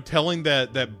 telling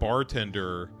that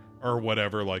bartender or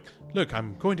whatever, like, "Look,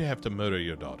 I'm going to have to murder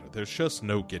your daughter. There's just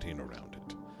no getting around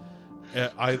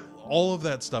it." All of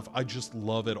that stuff, I just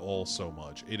love it all so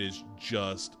much. It is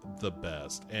just the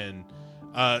best. And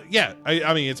Yeah,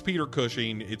 I mean, it's Peter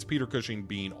Cushing. It's Peter Cushing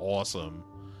being awesome.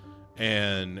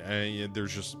 And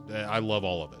there's just, I love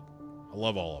all of it. I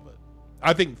love all of it.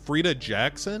 I think Frida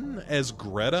Jackson as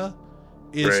Greta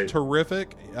is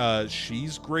terrific.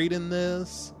 She's great in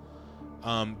this.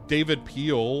 David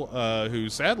Peel, who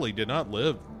sadly did not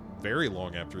live very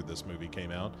long after this movie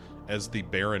came out, as the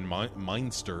Baron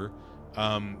Meinster.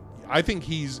 I think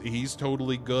he's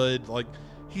totally good. Like,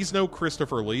 he's no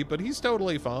Christopher Lee, but he's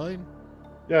totally fine.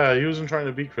 Yeah, he wasn't trying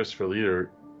to be Christopher Lee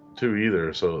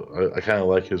either, so I kind of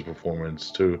like his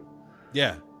performance too.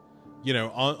 Yeah. You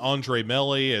know, Andre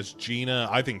Melly as Gina,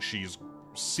 I think she's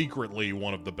secretly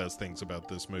one of the best things about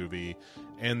this movie.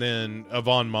 And then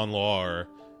Yvonne Monlar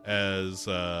as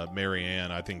Mary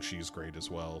Ann, I think she's great as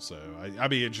well. So, I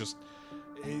mean, it just,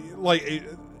 like,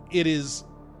 it is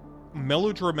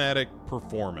melodramatic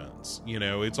performance. You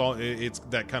know, it's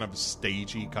that kind of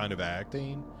stagey kind of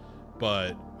acting,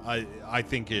 but I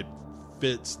think it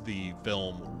fits the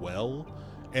film well.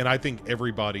 And I think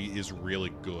everybody is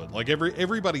really good. Like,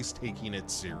 everybody's taking it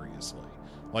seriously.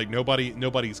 Like,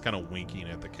 nobody's kind of winking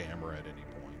at the camera at any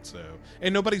point. So,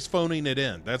 and nobody's phoning it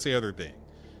in. That's the other thing.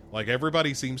 Like,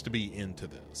 everybody seems to be into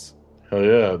this. Oh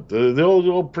yeah, they're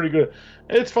all pretty good.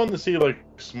 And it's fun to see, like,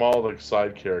 small, like,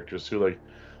 side characters too, like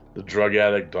the drug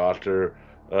addict doctor.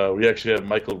 We actually have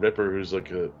Michael Ripper, who's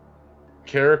like a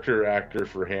character actor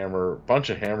for Hammer, bunch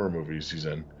of Hammer movies he's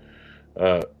in.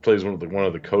 Plays one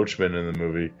of the coachmen in the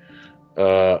movie.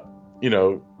 You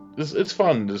know, it's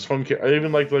fun. It's fun. I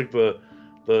even like the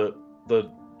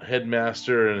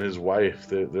headmaster and his wife.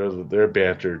 Their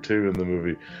banter too in the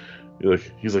movie.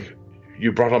 He's like,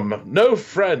 you brought him no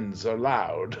friends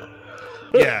allowed.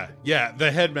 yeah. The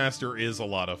headmaster is a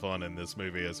lot of fun in this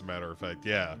movie, as a matter of fact.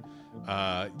 Yeah.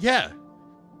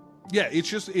 It's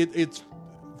just it's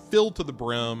filled to the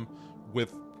brim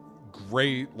with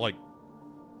great, like,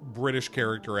 British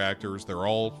character actors. They're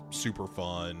all super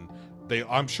fun.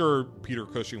 I'm sure Peter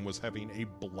Cushing was having a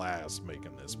blast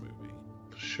making this movie.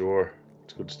 Sure.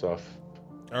 It's good stuff.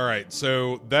 All right,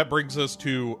 so that brings us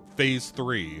to phase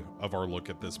 3 of our look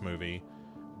at this movie,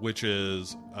 which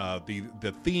is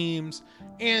the themes.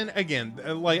 And again,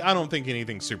 like, I don't think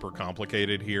anything's super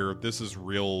complicated here. This is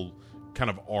real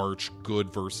kind of arch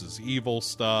good versus evil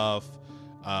stuff.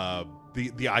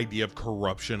 The idea of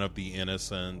corruption of the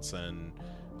innocents, and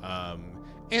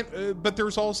but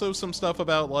there's also some stuff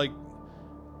about, like,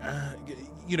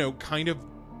 you know, kind of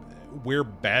where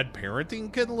bad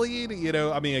parenting can lead. You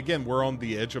know, I mean, again, we're on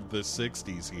the edge of the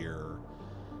 60s here,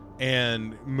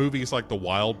 and movies like The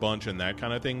Wild Bunch and that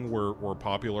kind of thing were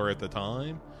popular at the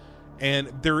time. And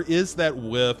there is that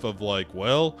whiff of, like,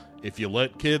 well, if you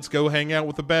let kids go hang out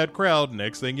with a bad crowd,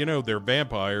 next thing you know, they're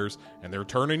vampires, and they're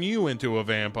turning you into a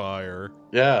vampire.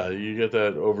 Yeah, you get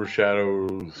that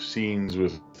overshadow scenes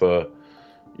with,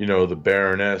 you know, the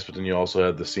Baroness, but then you also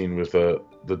had the scene with the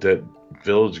dead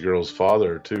village girl's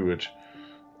father, too, which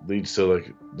leads to,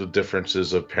 like, the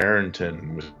differences of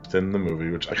parenting within the movie,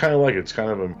 which I kind of like. It's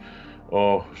kind of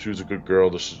she was a good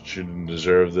girl, she didn't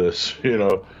deserve this, you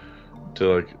know,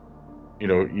 to, like, you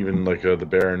know, even, like, the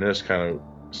Baroness kind of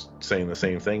saying the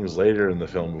same things later in the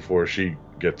film before she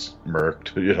gets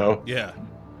murked, you know? Yeah.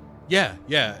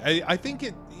 I think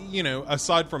it, you know,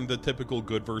 aside from the typical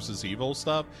good versus evil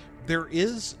stuff, there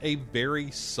is a very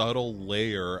subtle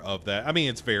layer of that. I mean,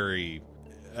 it's very,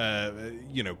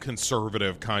 you know,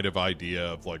 conservative kind of idea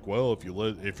of, like, well,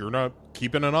 if you're not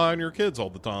keeping an eye on your kids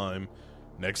all the time,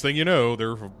 next thing you know,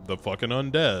 they're the fucking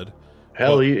undead.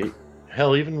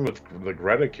 Hell, even with the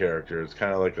Greta character, it's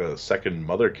kind of like a second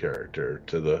mother character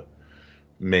to the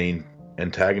main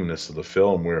antagonist of the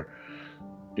film, where,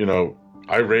 you know,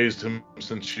 I raised him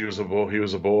since he was a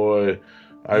boy.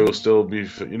 I will still be,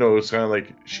 you know, it's kind of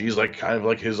like, she's like kind of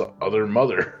like his other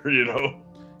mother, you know?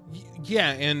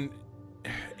 Yeah, and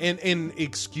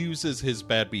excuses his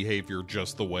bad behavior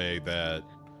just the way that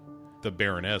the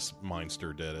Baroness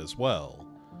Meinster did as well.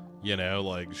 You know,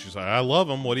 like, she's like, I love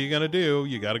him. What are you going to do?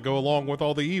 You got to go along with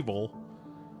all the evil.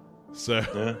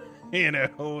 So, you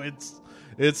know,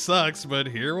 it sucks, but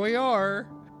here we are.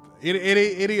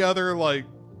 Any other, like,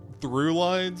 through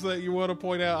lines that you want to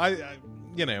point out?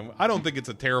 You know, I don't think it's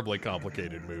a terribly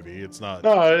complicated movie. It's not.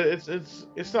 No,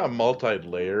 it's not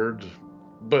multi-layered,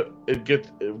 but it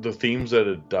gets the themes that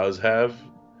it does have,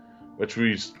 which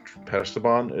we touched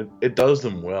upon. It does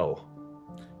them well.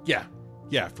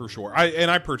 Yeah, for sure.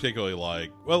 I particularly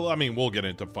like, well, I mean, we'll get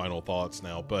into final thoughts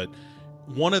now, but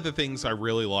one of the things I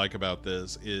really like about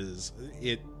this is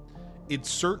it's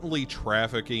certainly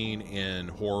trafficking in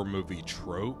horror movie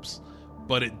tropes,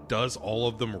 but it does all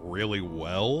of them really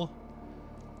well.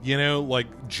 You know,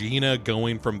 like Gina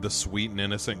going from the sweet and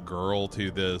innocent girl to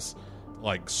this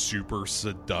like super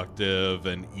seductive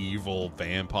and evil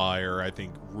vampire, I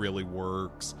think really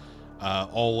works.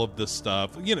 All of the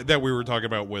stuff, you know, that we were talking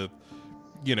about with,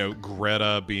 you know,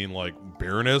 Greta being like,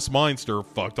 Baroness Meinster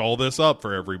fucked all this up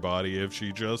for everybody. If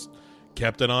she just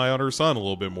kept an eye on her son a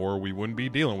little bit more, we wouldn't be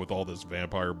dealing with all this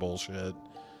vampire bullshit.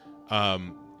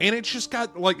 And it's just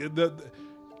got like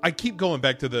I keep going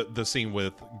back to the scene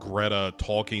with Greta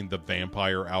talking the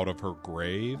vampire out of her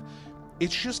grave.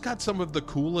 It's just got some of the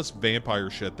coolest vampire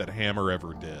shit that Hammer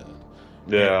ever did.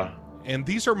 Yeah. And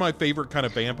these are my favorite kind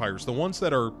of vampires. The ones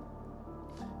that are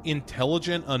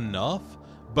intelligent enough,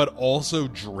 but also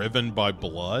driven by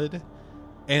blood.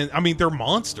 And, I mean, they're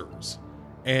monsters.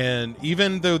 And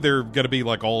even though they're going to be,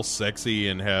 like, all sexy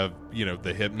and have, you know,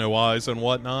 the hypno eyes and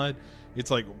whatnot,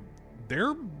 it's like,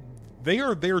 they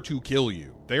are there to kill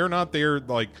you. They are not there,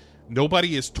 like,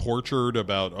 nobody is tortured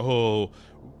about, oh,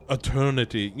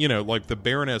 eternity. You know, like, the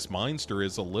Baroness Meinster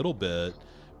is a little bit,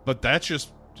 but that's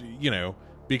just, you know,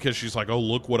 because she's like, oh,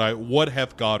 look what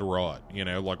hath God wrought? You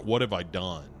know, like, what have I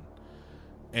done?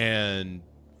 And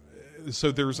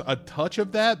so there's a touch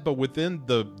of that, but within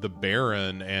the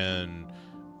Baron and,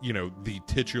 you know, the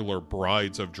titular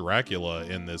brides of Dracula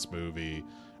in this movie,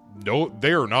 no,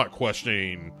 they are not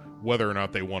questioning whether or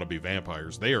not they want to be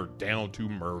vampires. They are down to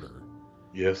murder.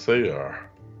 Yes, they are.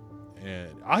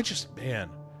 And I just, man,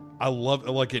 I love,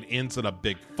 like, it ends in a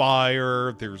big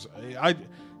fire.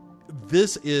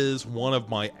 This is one of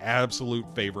my absolute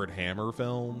favorite Hammer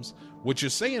films, which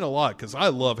is saying a lot because I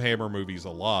love Hammer movies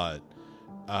a lot.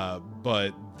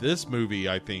 But this movie,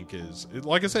 I think, is,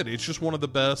 like I said, it's just one of the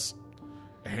best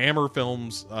Hammer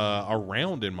films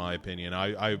around, in my opinion.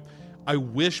 I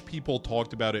wish people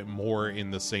talked about it more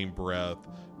in the same breath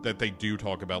that they do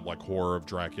talk about, like, Horror of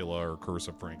Dracula or Curse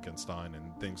of Frankenstein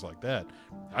and things like that.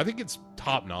 I think it's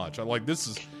top notch.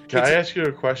 Can I ask you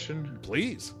a question?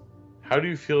 Please. How do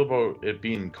you feel about it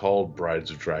being called Brides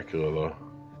of Dracula, though?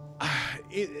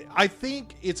 I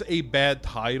think it's a bad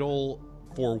title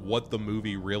for what the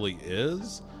movie really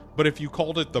is. But if you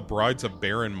called it The Brides of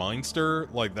Baron Meinster,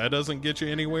 like, that doesn't get you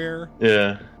anywhere.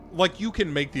 Yeah. Like, you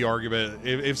can make the argument,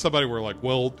 if somebody were like,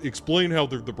 well, explain how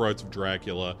they're the Brides of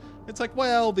Dracula. It's like,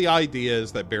 well, the idea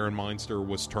is that Baron Meinster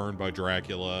was turned by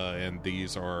Dracula, and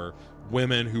these are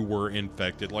women who were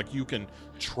infected. Like, you can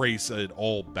trace it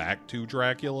all back to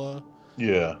Dracula.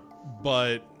 Yeah.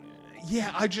 But,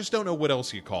 yeah, I just don't know what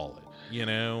else you call it, you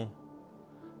know?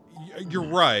 You're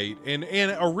right. And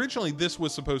originally this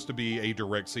was supposed to be a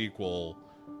direct sequel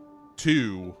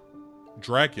to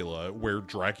Dracula, where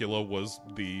Dracula was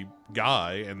the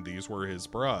guy and these were his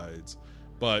brides.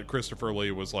 But Christopher Lee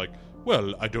was like,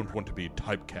 well, I don't want to be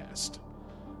typecast.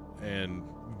 And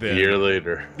then... A year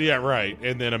later. Yeah, right.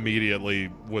 And then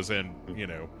immediately was in,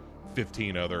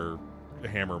 15 other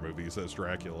Hammer movies as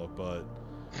Dracula. But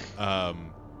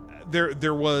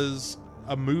there was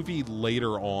a movie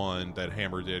later on that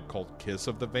Hammer did called Kiss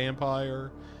of the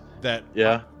Vampire that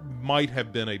might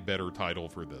have been a better title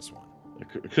for this one. It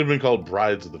could have been called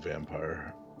Brides of the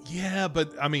Vampire. Yeah,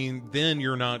 but, I mean, then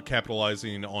you're not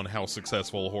capitalizing on how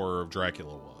successful Horror of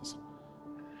Dracula was.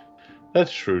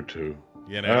 That's true, too.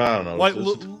 You know? I don't know. Like,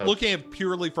 looking at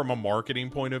purely from a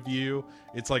marketing point of view,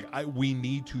 it's like, we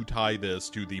need to tie this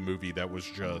to the movie that was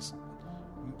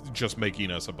just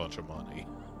making us a bunch of money.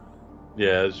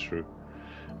 Yeah, that's true.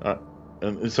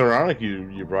 And it's ironic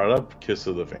you brought up Kiss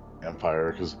of the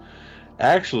Vampire, because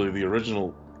actually the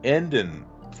original ending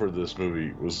for this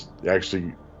movie was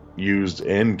actually used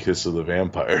in Kiss of the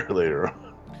Vampire later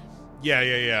on.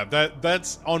 Yeah.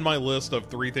 That's on my list of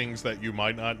 3 things that you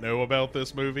might not know about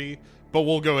this movie, but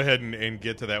we'll go ahead and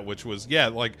get to that, which was,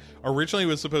 like, originally it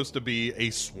was supposed to be a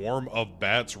swarm of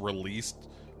bats released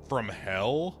from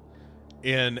hell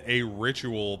in a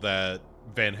ritual that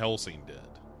Van Helsing did.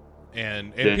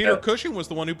 And Peter Cushing was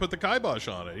the one who put the kibosh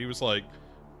on it. He was like,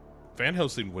 Van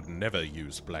Helsing would never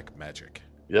use black magic.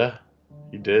 Yeah,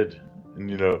 he did.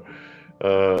 And,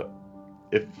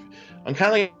 if I'm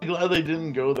kind of glad they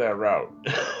didn't go that route,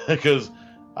 because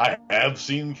I have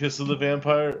seen Kiss of the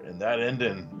Vampire, and that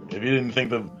ending, if you didn't think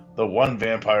the one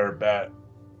vampire bat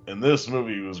in this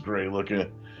movie was great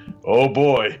looking, oh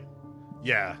boy.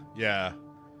 Yeah.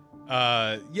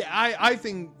 I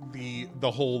think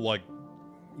the whole, like,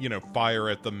 fire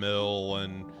at the mill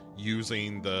and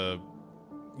using the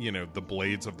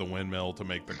blades of the windmill to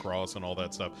make the cross and all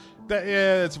that stuff.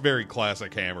 It's very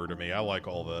classic Hammer to me. I like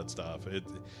all that stuff.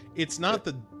 It's not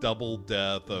the double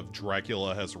death of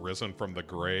Dracula has risen from the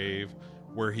grave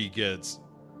where he gets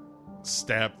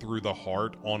stabbed through the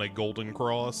heart on a golden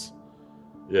cross.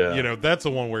 Yeah. You know, that's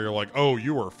the one where you're like, oh,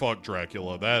 you were fucked,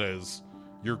 Dracula.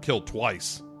 You're killed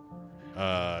twice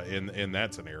in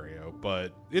that scenario.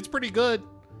 But it's pretty good.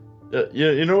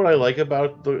 Yeah, you know what I like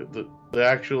about the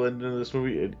actual ending of this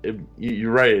movie?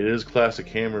 You're right, it is classic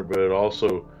Hammer, but it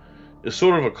also is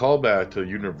sort of a callback to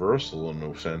Universal in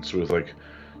no sense. With like,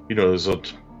 there's a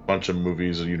bunch of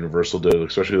movies that Universal did,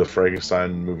 especially the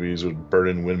Frankenstein movies with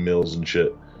burning windmills and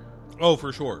shit. Oh,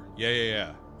 for sure.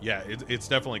 Yeah. It's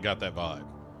definitely got that vibe.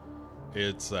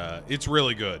 It's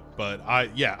really good. But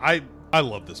I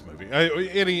love this movie.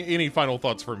 Any final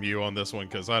thoughts from you on this one?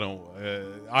 Because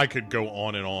I could go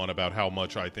on and on about how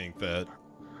much I think that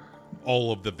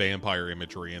all of the vampire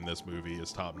imagery in this movie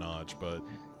is top notch. But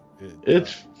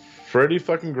it's pretty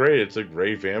fucking great. It's a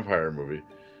great vampire movie.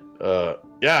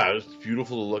 It's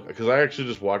beautiful to look. Because I actually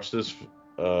just watched this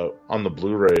on the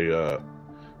Blu-ray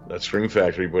that Scream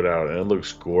Factory put out, and it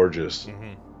looks gorgeous.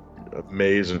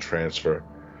 Amazing transfer.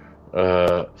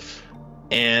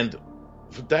 And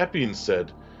with that being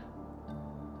said,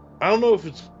 I don't know if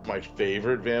it's my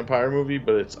favorite vampire movie,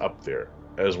 but it's up there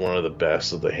as one of the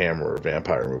best of the Hammer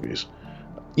vampire movies.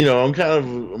 I'm kind of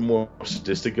a more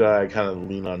sadistic guy. I kind of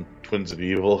lean on Twins of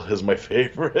Evil as my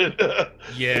favorite.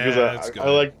 Yeah, because that's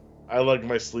good. I like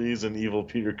my sleaze, and evil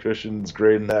Peter Cushing's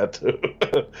great in that too.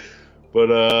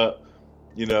 But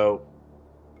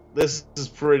this is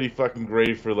pretty fucking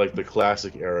great for like the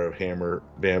classic era of Hammer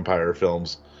vampire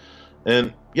films.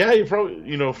 And yeah, you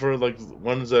probably, for like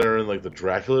ones that are in like the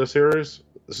Dracula series,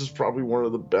 this is probably one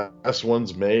of the best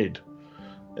ones made.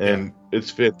 And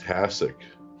it's fantastic.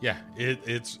 Yeah,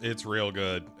 it's real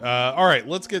good. All right,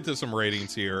 let's get to some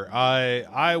ratings here.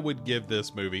 I would give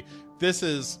this movie, this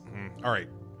is, all right,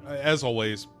 as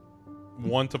always,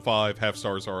 1 to 5, half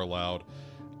stars are allowed.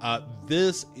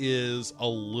 This is a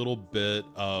little bit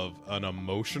of an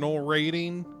emotional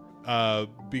rating.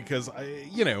 Because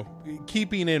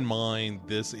keeping in mind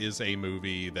this is a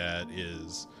movie that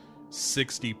is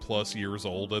 60 plus years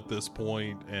old at this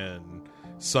point and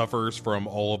suffers from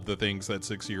all of the things that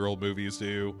 60-year-old movies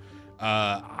do,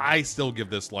 I still give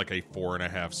this like a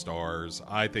 4.5 stars.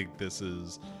 I think this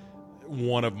is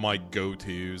one of my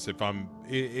go-tos if I'm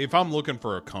looking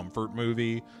for a comfort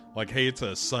movie. Like, hey, it's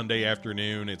a Sunday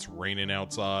afternoon, it's raining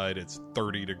outside, it's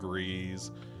 30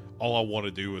 degrees, all I want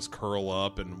to do is curl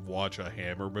up and watch a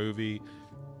Hammer movie.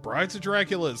 Brides of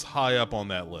Dracula is high up on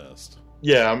that list.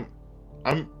 Yeah,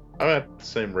 I'm at the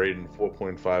same rating,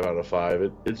 4.5 out of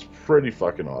 5. It's pretty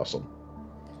fucking awesome.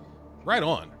 Right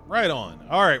on.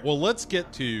 All right, well, let's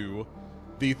get to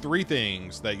the 3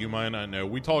 things that you might not know.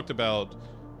 We talked about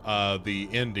the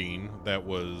ending that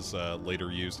was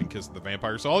later used in Kiss of the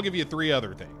Vampire, so I'll give you 3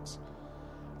 other things.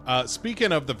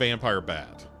 Speaking of the vampire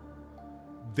bat,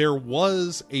 there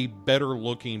was a better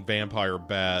looking vampire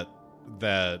bat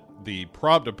that the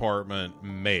prop department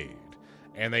made,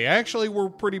 and they actually were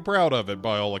pretty proud of it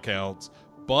by all accounts,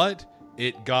 but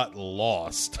it got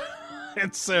lost.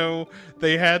 And so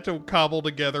they had to cobble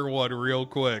together one real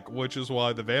quick, which is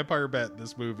why the vampire bat in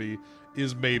this movie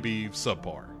is maybe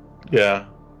subpar. Yeah.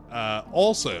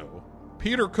 Also,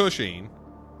 Peter Cushing,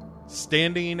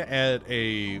 standing at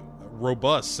a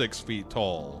robust 6 feet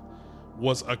tall,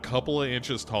 was a couple of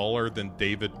inches taller than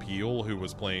David Peel, who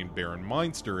was playing Baron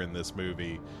Meinster in this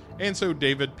movie, and so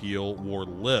David Peel wore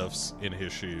lifts in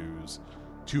his shoes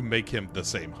to make him the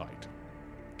same height.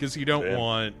 Because you don't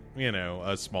want,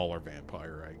 a smaller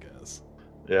vampire, I guess.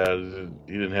 Yeah,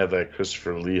 he didn't have that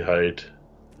Christopher Lee height.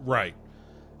 Right.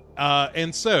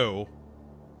 And so,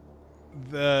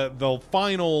 the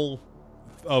final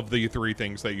of the 3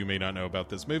 things that you may not know about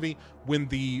this movie, when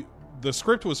the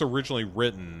script was originally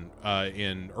written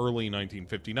in early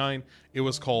 1959. It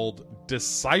was called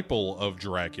Disciple of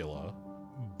Dracula,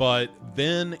 but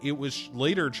then it was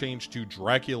later changed to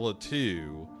Dracula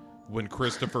 2 when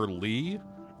Christopher Lee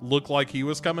looked like he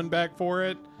was coming back for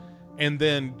it, and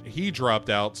then he dropped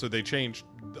out, so they changed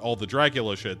all the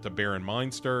Dracula shit to Baron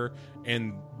Meinster,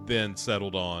 and then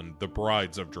settled on The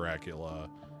Brides of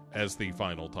Dracula as the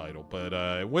final title. But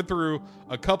it went through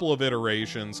a couple of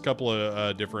iterations, couple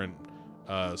of different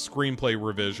screenplay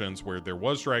revisions where there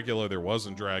was Dracula, there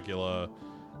wasn't Dracula,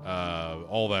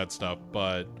 all that stuff.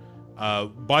 But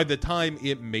by the time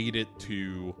it made it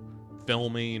to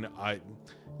filming, I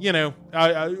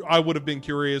would have been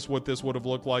curious what this would have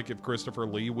looked like if Christopher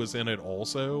Lee was in it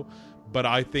also. But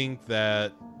I think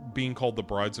that being called The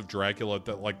Brides of Dracula,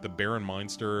 that like the Baron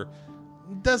Meinster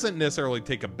doesn't necessarily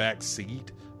take a back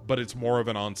seat, but it's more of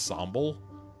an ensemble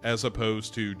as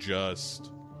opposed to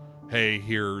just, hey,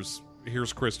 here's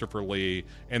Christopher Lee,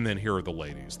 and then here are the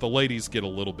ladies. The ladies get a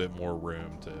little bit more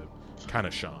room to kind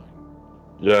of shine.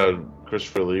 Yeah,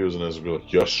 Christopher Lee was in this. Be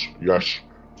like, yes, yes,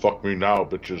 fuck me now,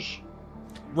 bitches.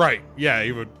 Right? Yeah,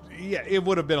 he would. Yeah, it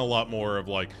would have been a lot more of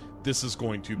like, this is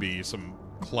going to be some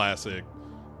classic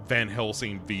Van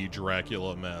Helsing v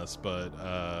Dracula mess.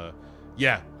 But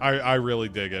yeah, I really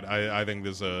dig it. I think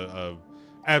this is a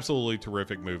absolutely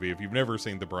terrific movie. If you've never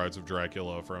seen The Brides of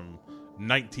Dracula from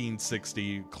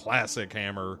 1960, classic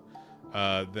Hammer,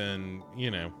 then,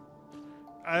 you know,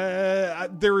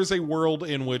 there is a world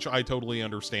in which I totally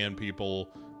understand people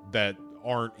that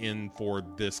aren't in for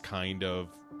this kind of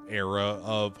era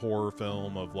of horror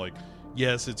film of like,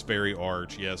 yes, it's very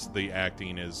arch. Yes, the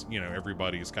acting is, you know,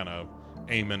 everybody's kind of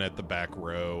aiming at the back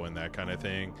row and that kind of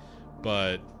thing.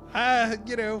 But,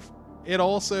 you know, it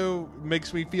also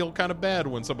makes me feel kind of bad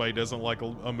when somebody doesn't like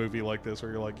a movie like this,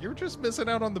 where you're like, you're just missing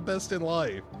out on the best in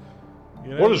life.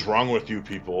 You know? What is wrong with you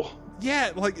people?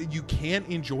 Yeah, like, you can't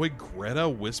enjoy Greta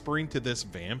whispering to this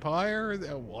vampire?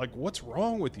 Like, what's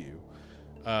wrong with you?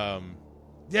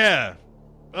 Yeah.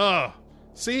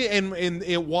 See, and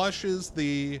it washes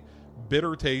the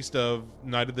bitter taste of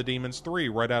Night of the Demons 3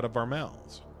 right out of our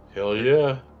mouths. Hell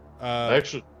yeah. I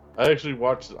actually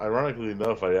watched, ironically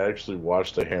enough, I actually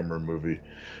watched a Hammer movie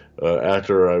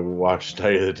after I watched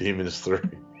Night of the Demons 3.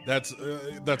 That's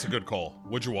a good call.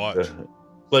 What'd you watch?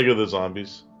 Plague of the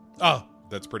Zombies. Oh,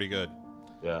 that's pretty good.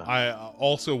 Yeah. I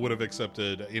also would have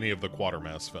accepted any of the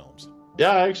Quatermass films.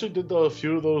 Yeah, I actually did a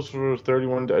few of those for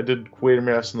 31. I did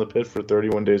Quatermass in the Pit for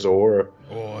 31 Days of Horror.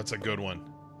 Oh, that's a good one.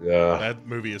 Yeah. That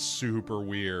movie is super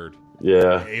weird.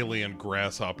 Yeah. Alien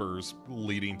grasshoppers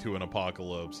leading to an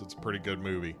apocalypse. It's a pretty good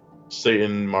movie.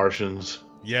 Satan, Martians.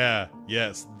 Yeah,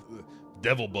 yes.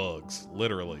 Devil bugs,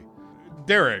 literally.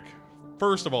 Derek,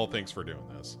 first of all, thanks for doing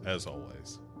this, as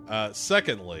always.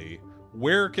 Secondly,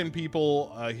 where can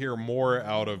people hear more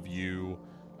out of you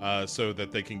so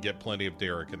that they can get plenty of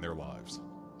Derek in their lives?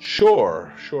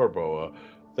 Sure, Bo.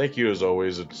 Thank you as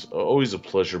always. It's always a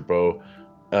pleasure, Bo.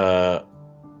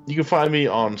 You can find me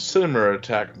on Cinema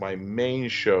Attack, my main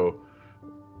show,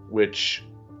 which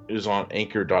is on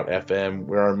anchor.fm.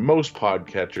 We're on most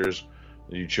podcatchers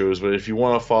that you choose, but if you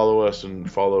want to follow us and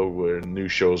follow where new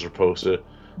shows are posted,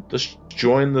 just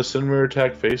join the Cinema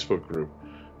Attack Facebook group.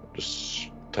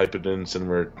 Just type it in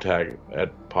Cinema Attack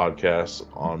at podcasts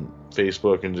on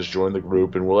Facebook and just join the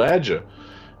group and we'll add you.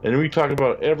 And we talk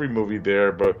about every movie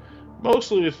there, but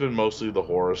mostly it's been the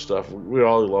horror stuff. We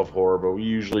all love horror, but we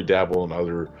usually dabble in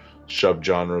other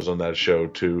subgenres on that show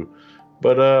too.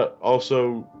 But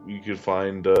also you can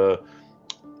find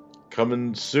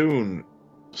coming soon,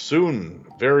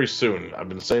 very soon. I've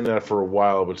been saying that for a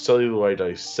while, but Celluloid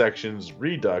Dissections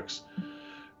Redux,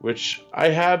 which I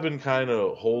have been kind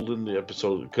of holding the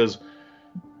episode because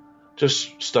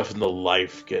just stuff in the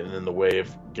life getting in the way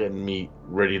of getting me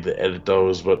ready to edit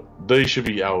those, but they should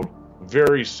be out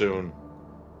very soon.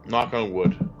 Knock on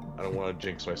wood. I don't want to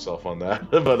jinx myself on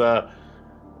that. But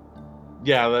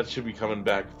yeah, that should be coming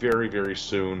back very, very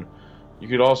soon. You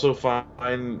could also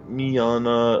find me on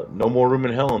No More Room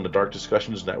in Hell on the Dark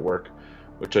Discussions Network,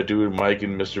 which I do with Mike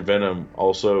and Mr. Venom.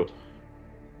 Also,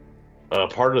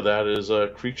 part of that is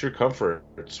Creature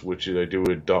Comforts, which I do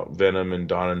with Venom and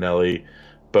Don and Nelly.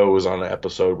 Bo was on an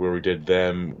episode where we did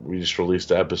them. We just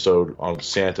released an episode on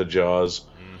Santa Jaws.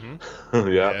 Mm-hmm.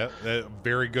 Yeah,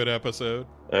 very good episode.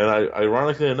 And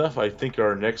ironically enough, I think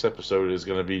our next episode is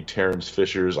going to be Terrence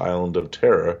Fisher's Island of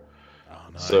Terror. Oh,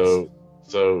 nice.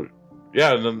 So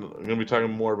yeah, and then I'm going to be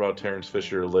talking more about Terrence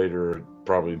Fisher later,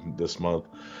 probably this month.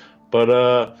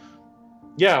 But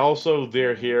yeah, also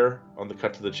they're here on the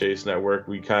Cut to the Chase Network.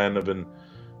 We kind of been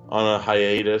on a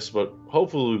hiatus, but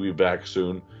hopefully we'll be back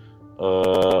soon.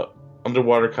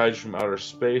 Underwater Kaiju from Outer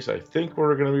Space, I think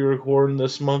we're going to be recording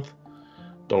this month.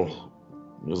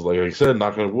 Like I said,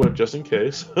 not going to wood just in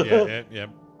case. Yeah.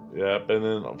 Yep. And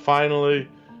then finally,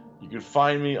 you can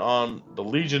find me on the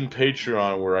Legion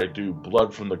Patreon, where I do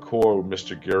Blood from the Core with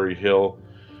Mr. Gary Hill,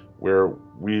 where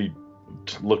we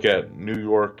look at New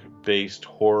York-based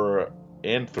horror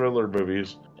and thriller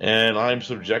movies. And I'm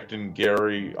subjecting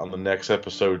Gary on the next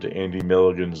episode to Andy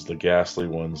Milligan's The Ghastly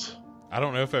Ones. I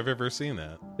don't know if I've ever seen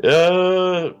that.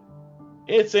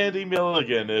 It's Andy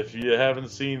Milligan. If you haven't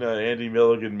seen an Andy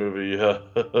Milligan movie,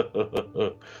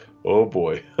 oh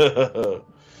boy. All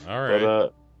right.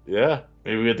 But, yeah,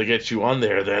 maybe we have to get you on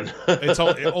there then. It's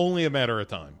only a matter of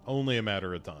time. Only a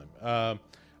matter of time.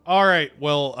 All right.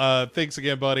 Well, thanks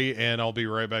again, buddy, and I'll be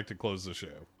right back to close the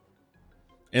show.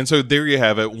 And so there you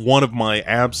have it. One of my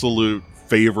absolute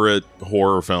favorite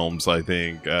horror films, I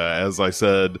think. As I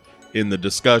said in the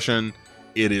discussion,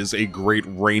 it is a great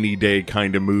rainy day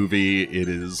kind of movie. It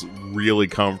is really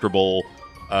comfortable.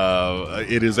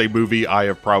 It is a movie I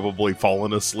have probably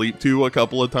fallen asleep to a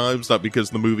couple of times, not because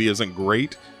the movie isn't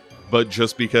great, but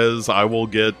just because I will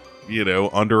get,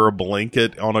 under a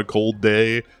blanket on a cold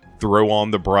day, throw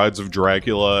on the Brides of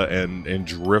Dracula, and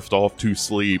drift off to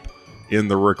sleep in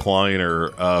the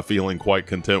recliner, feeling quite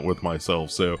content with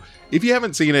myself. So if you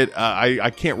haven't seen it, I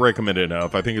can't recommend it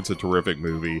enough. I think it's a terrific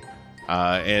movie.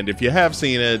 And if you have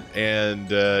seen it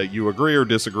and you agree or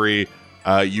disagree,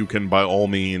 you can by all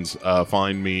means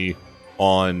find me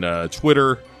on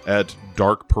Twitter at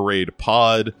Dark Parade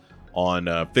Pod, on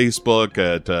Facebook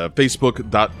at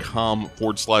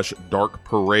facebook.com/Dark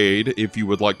Parade if you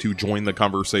would like to join the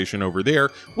conversation over there,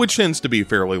 which tends to be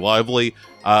fairly lively.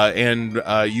 And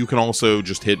you can also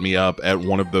just hit me up at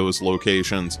one of those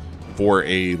locations for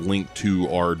a link to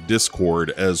our Discord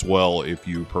as well, if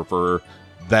you prefer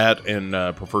that and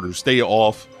prefer to stay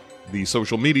off the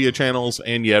social media channels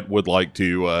and yet would like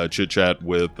to chit-chat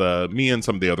with me and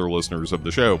some of the other listeners of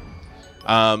the show.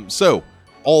 So,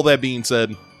 all that being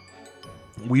said,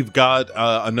 we've got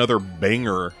another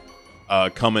banger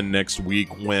coming next week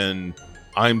when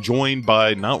I'm joined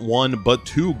by not one but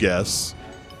two guests,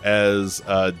 as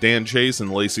Dan Chase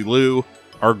and Lacey Liu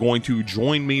are going to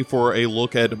join me for a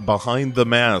look at Behind the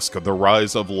Mask, The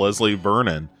Rise of Leslie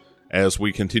Vernon, as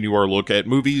we continue our look at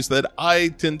movies that I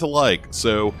tend to like.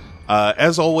 So,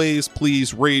 as always,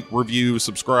 please rate, review,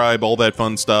 subscribe, all that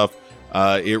fun stuff.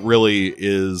 It really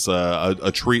is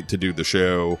a treat to do the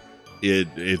show.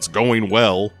 It's going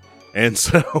well, and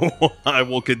so I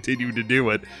will continue to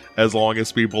do it as long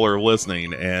as people are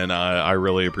listening, and I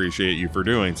really appreciate you for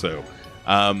doing so.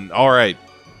 All right,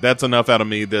 that's enough out of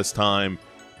me this time.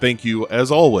 Thank you,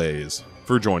 as always,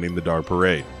 for joining the Dark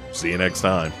Parade. See you next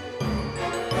time.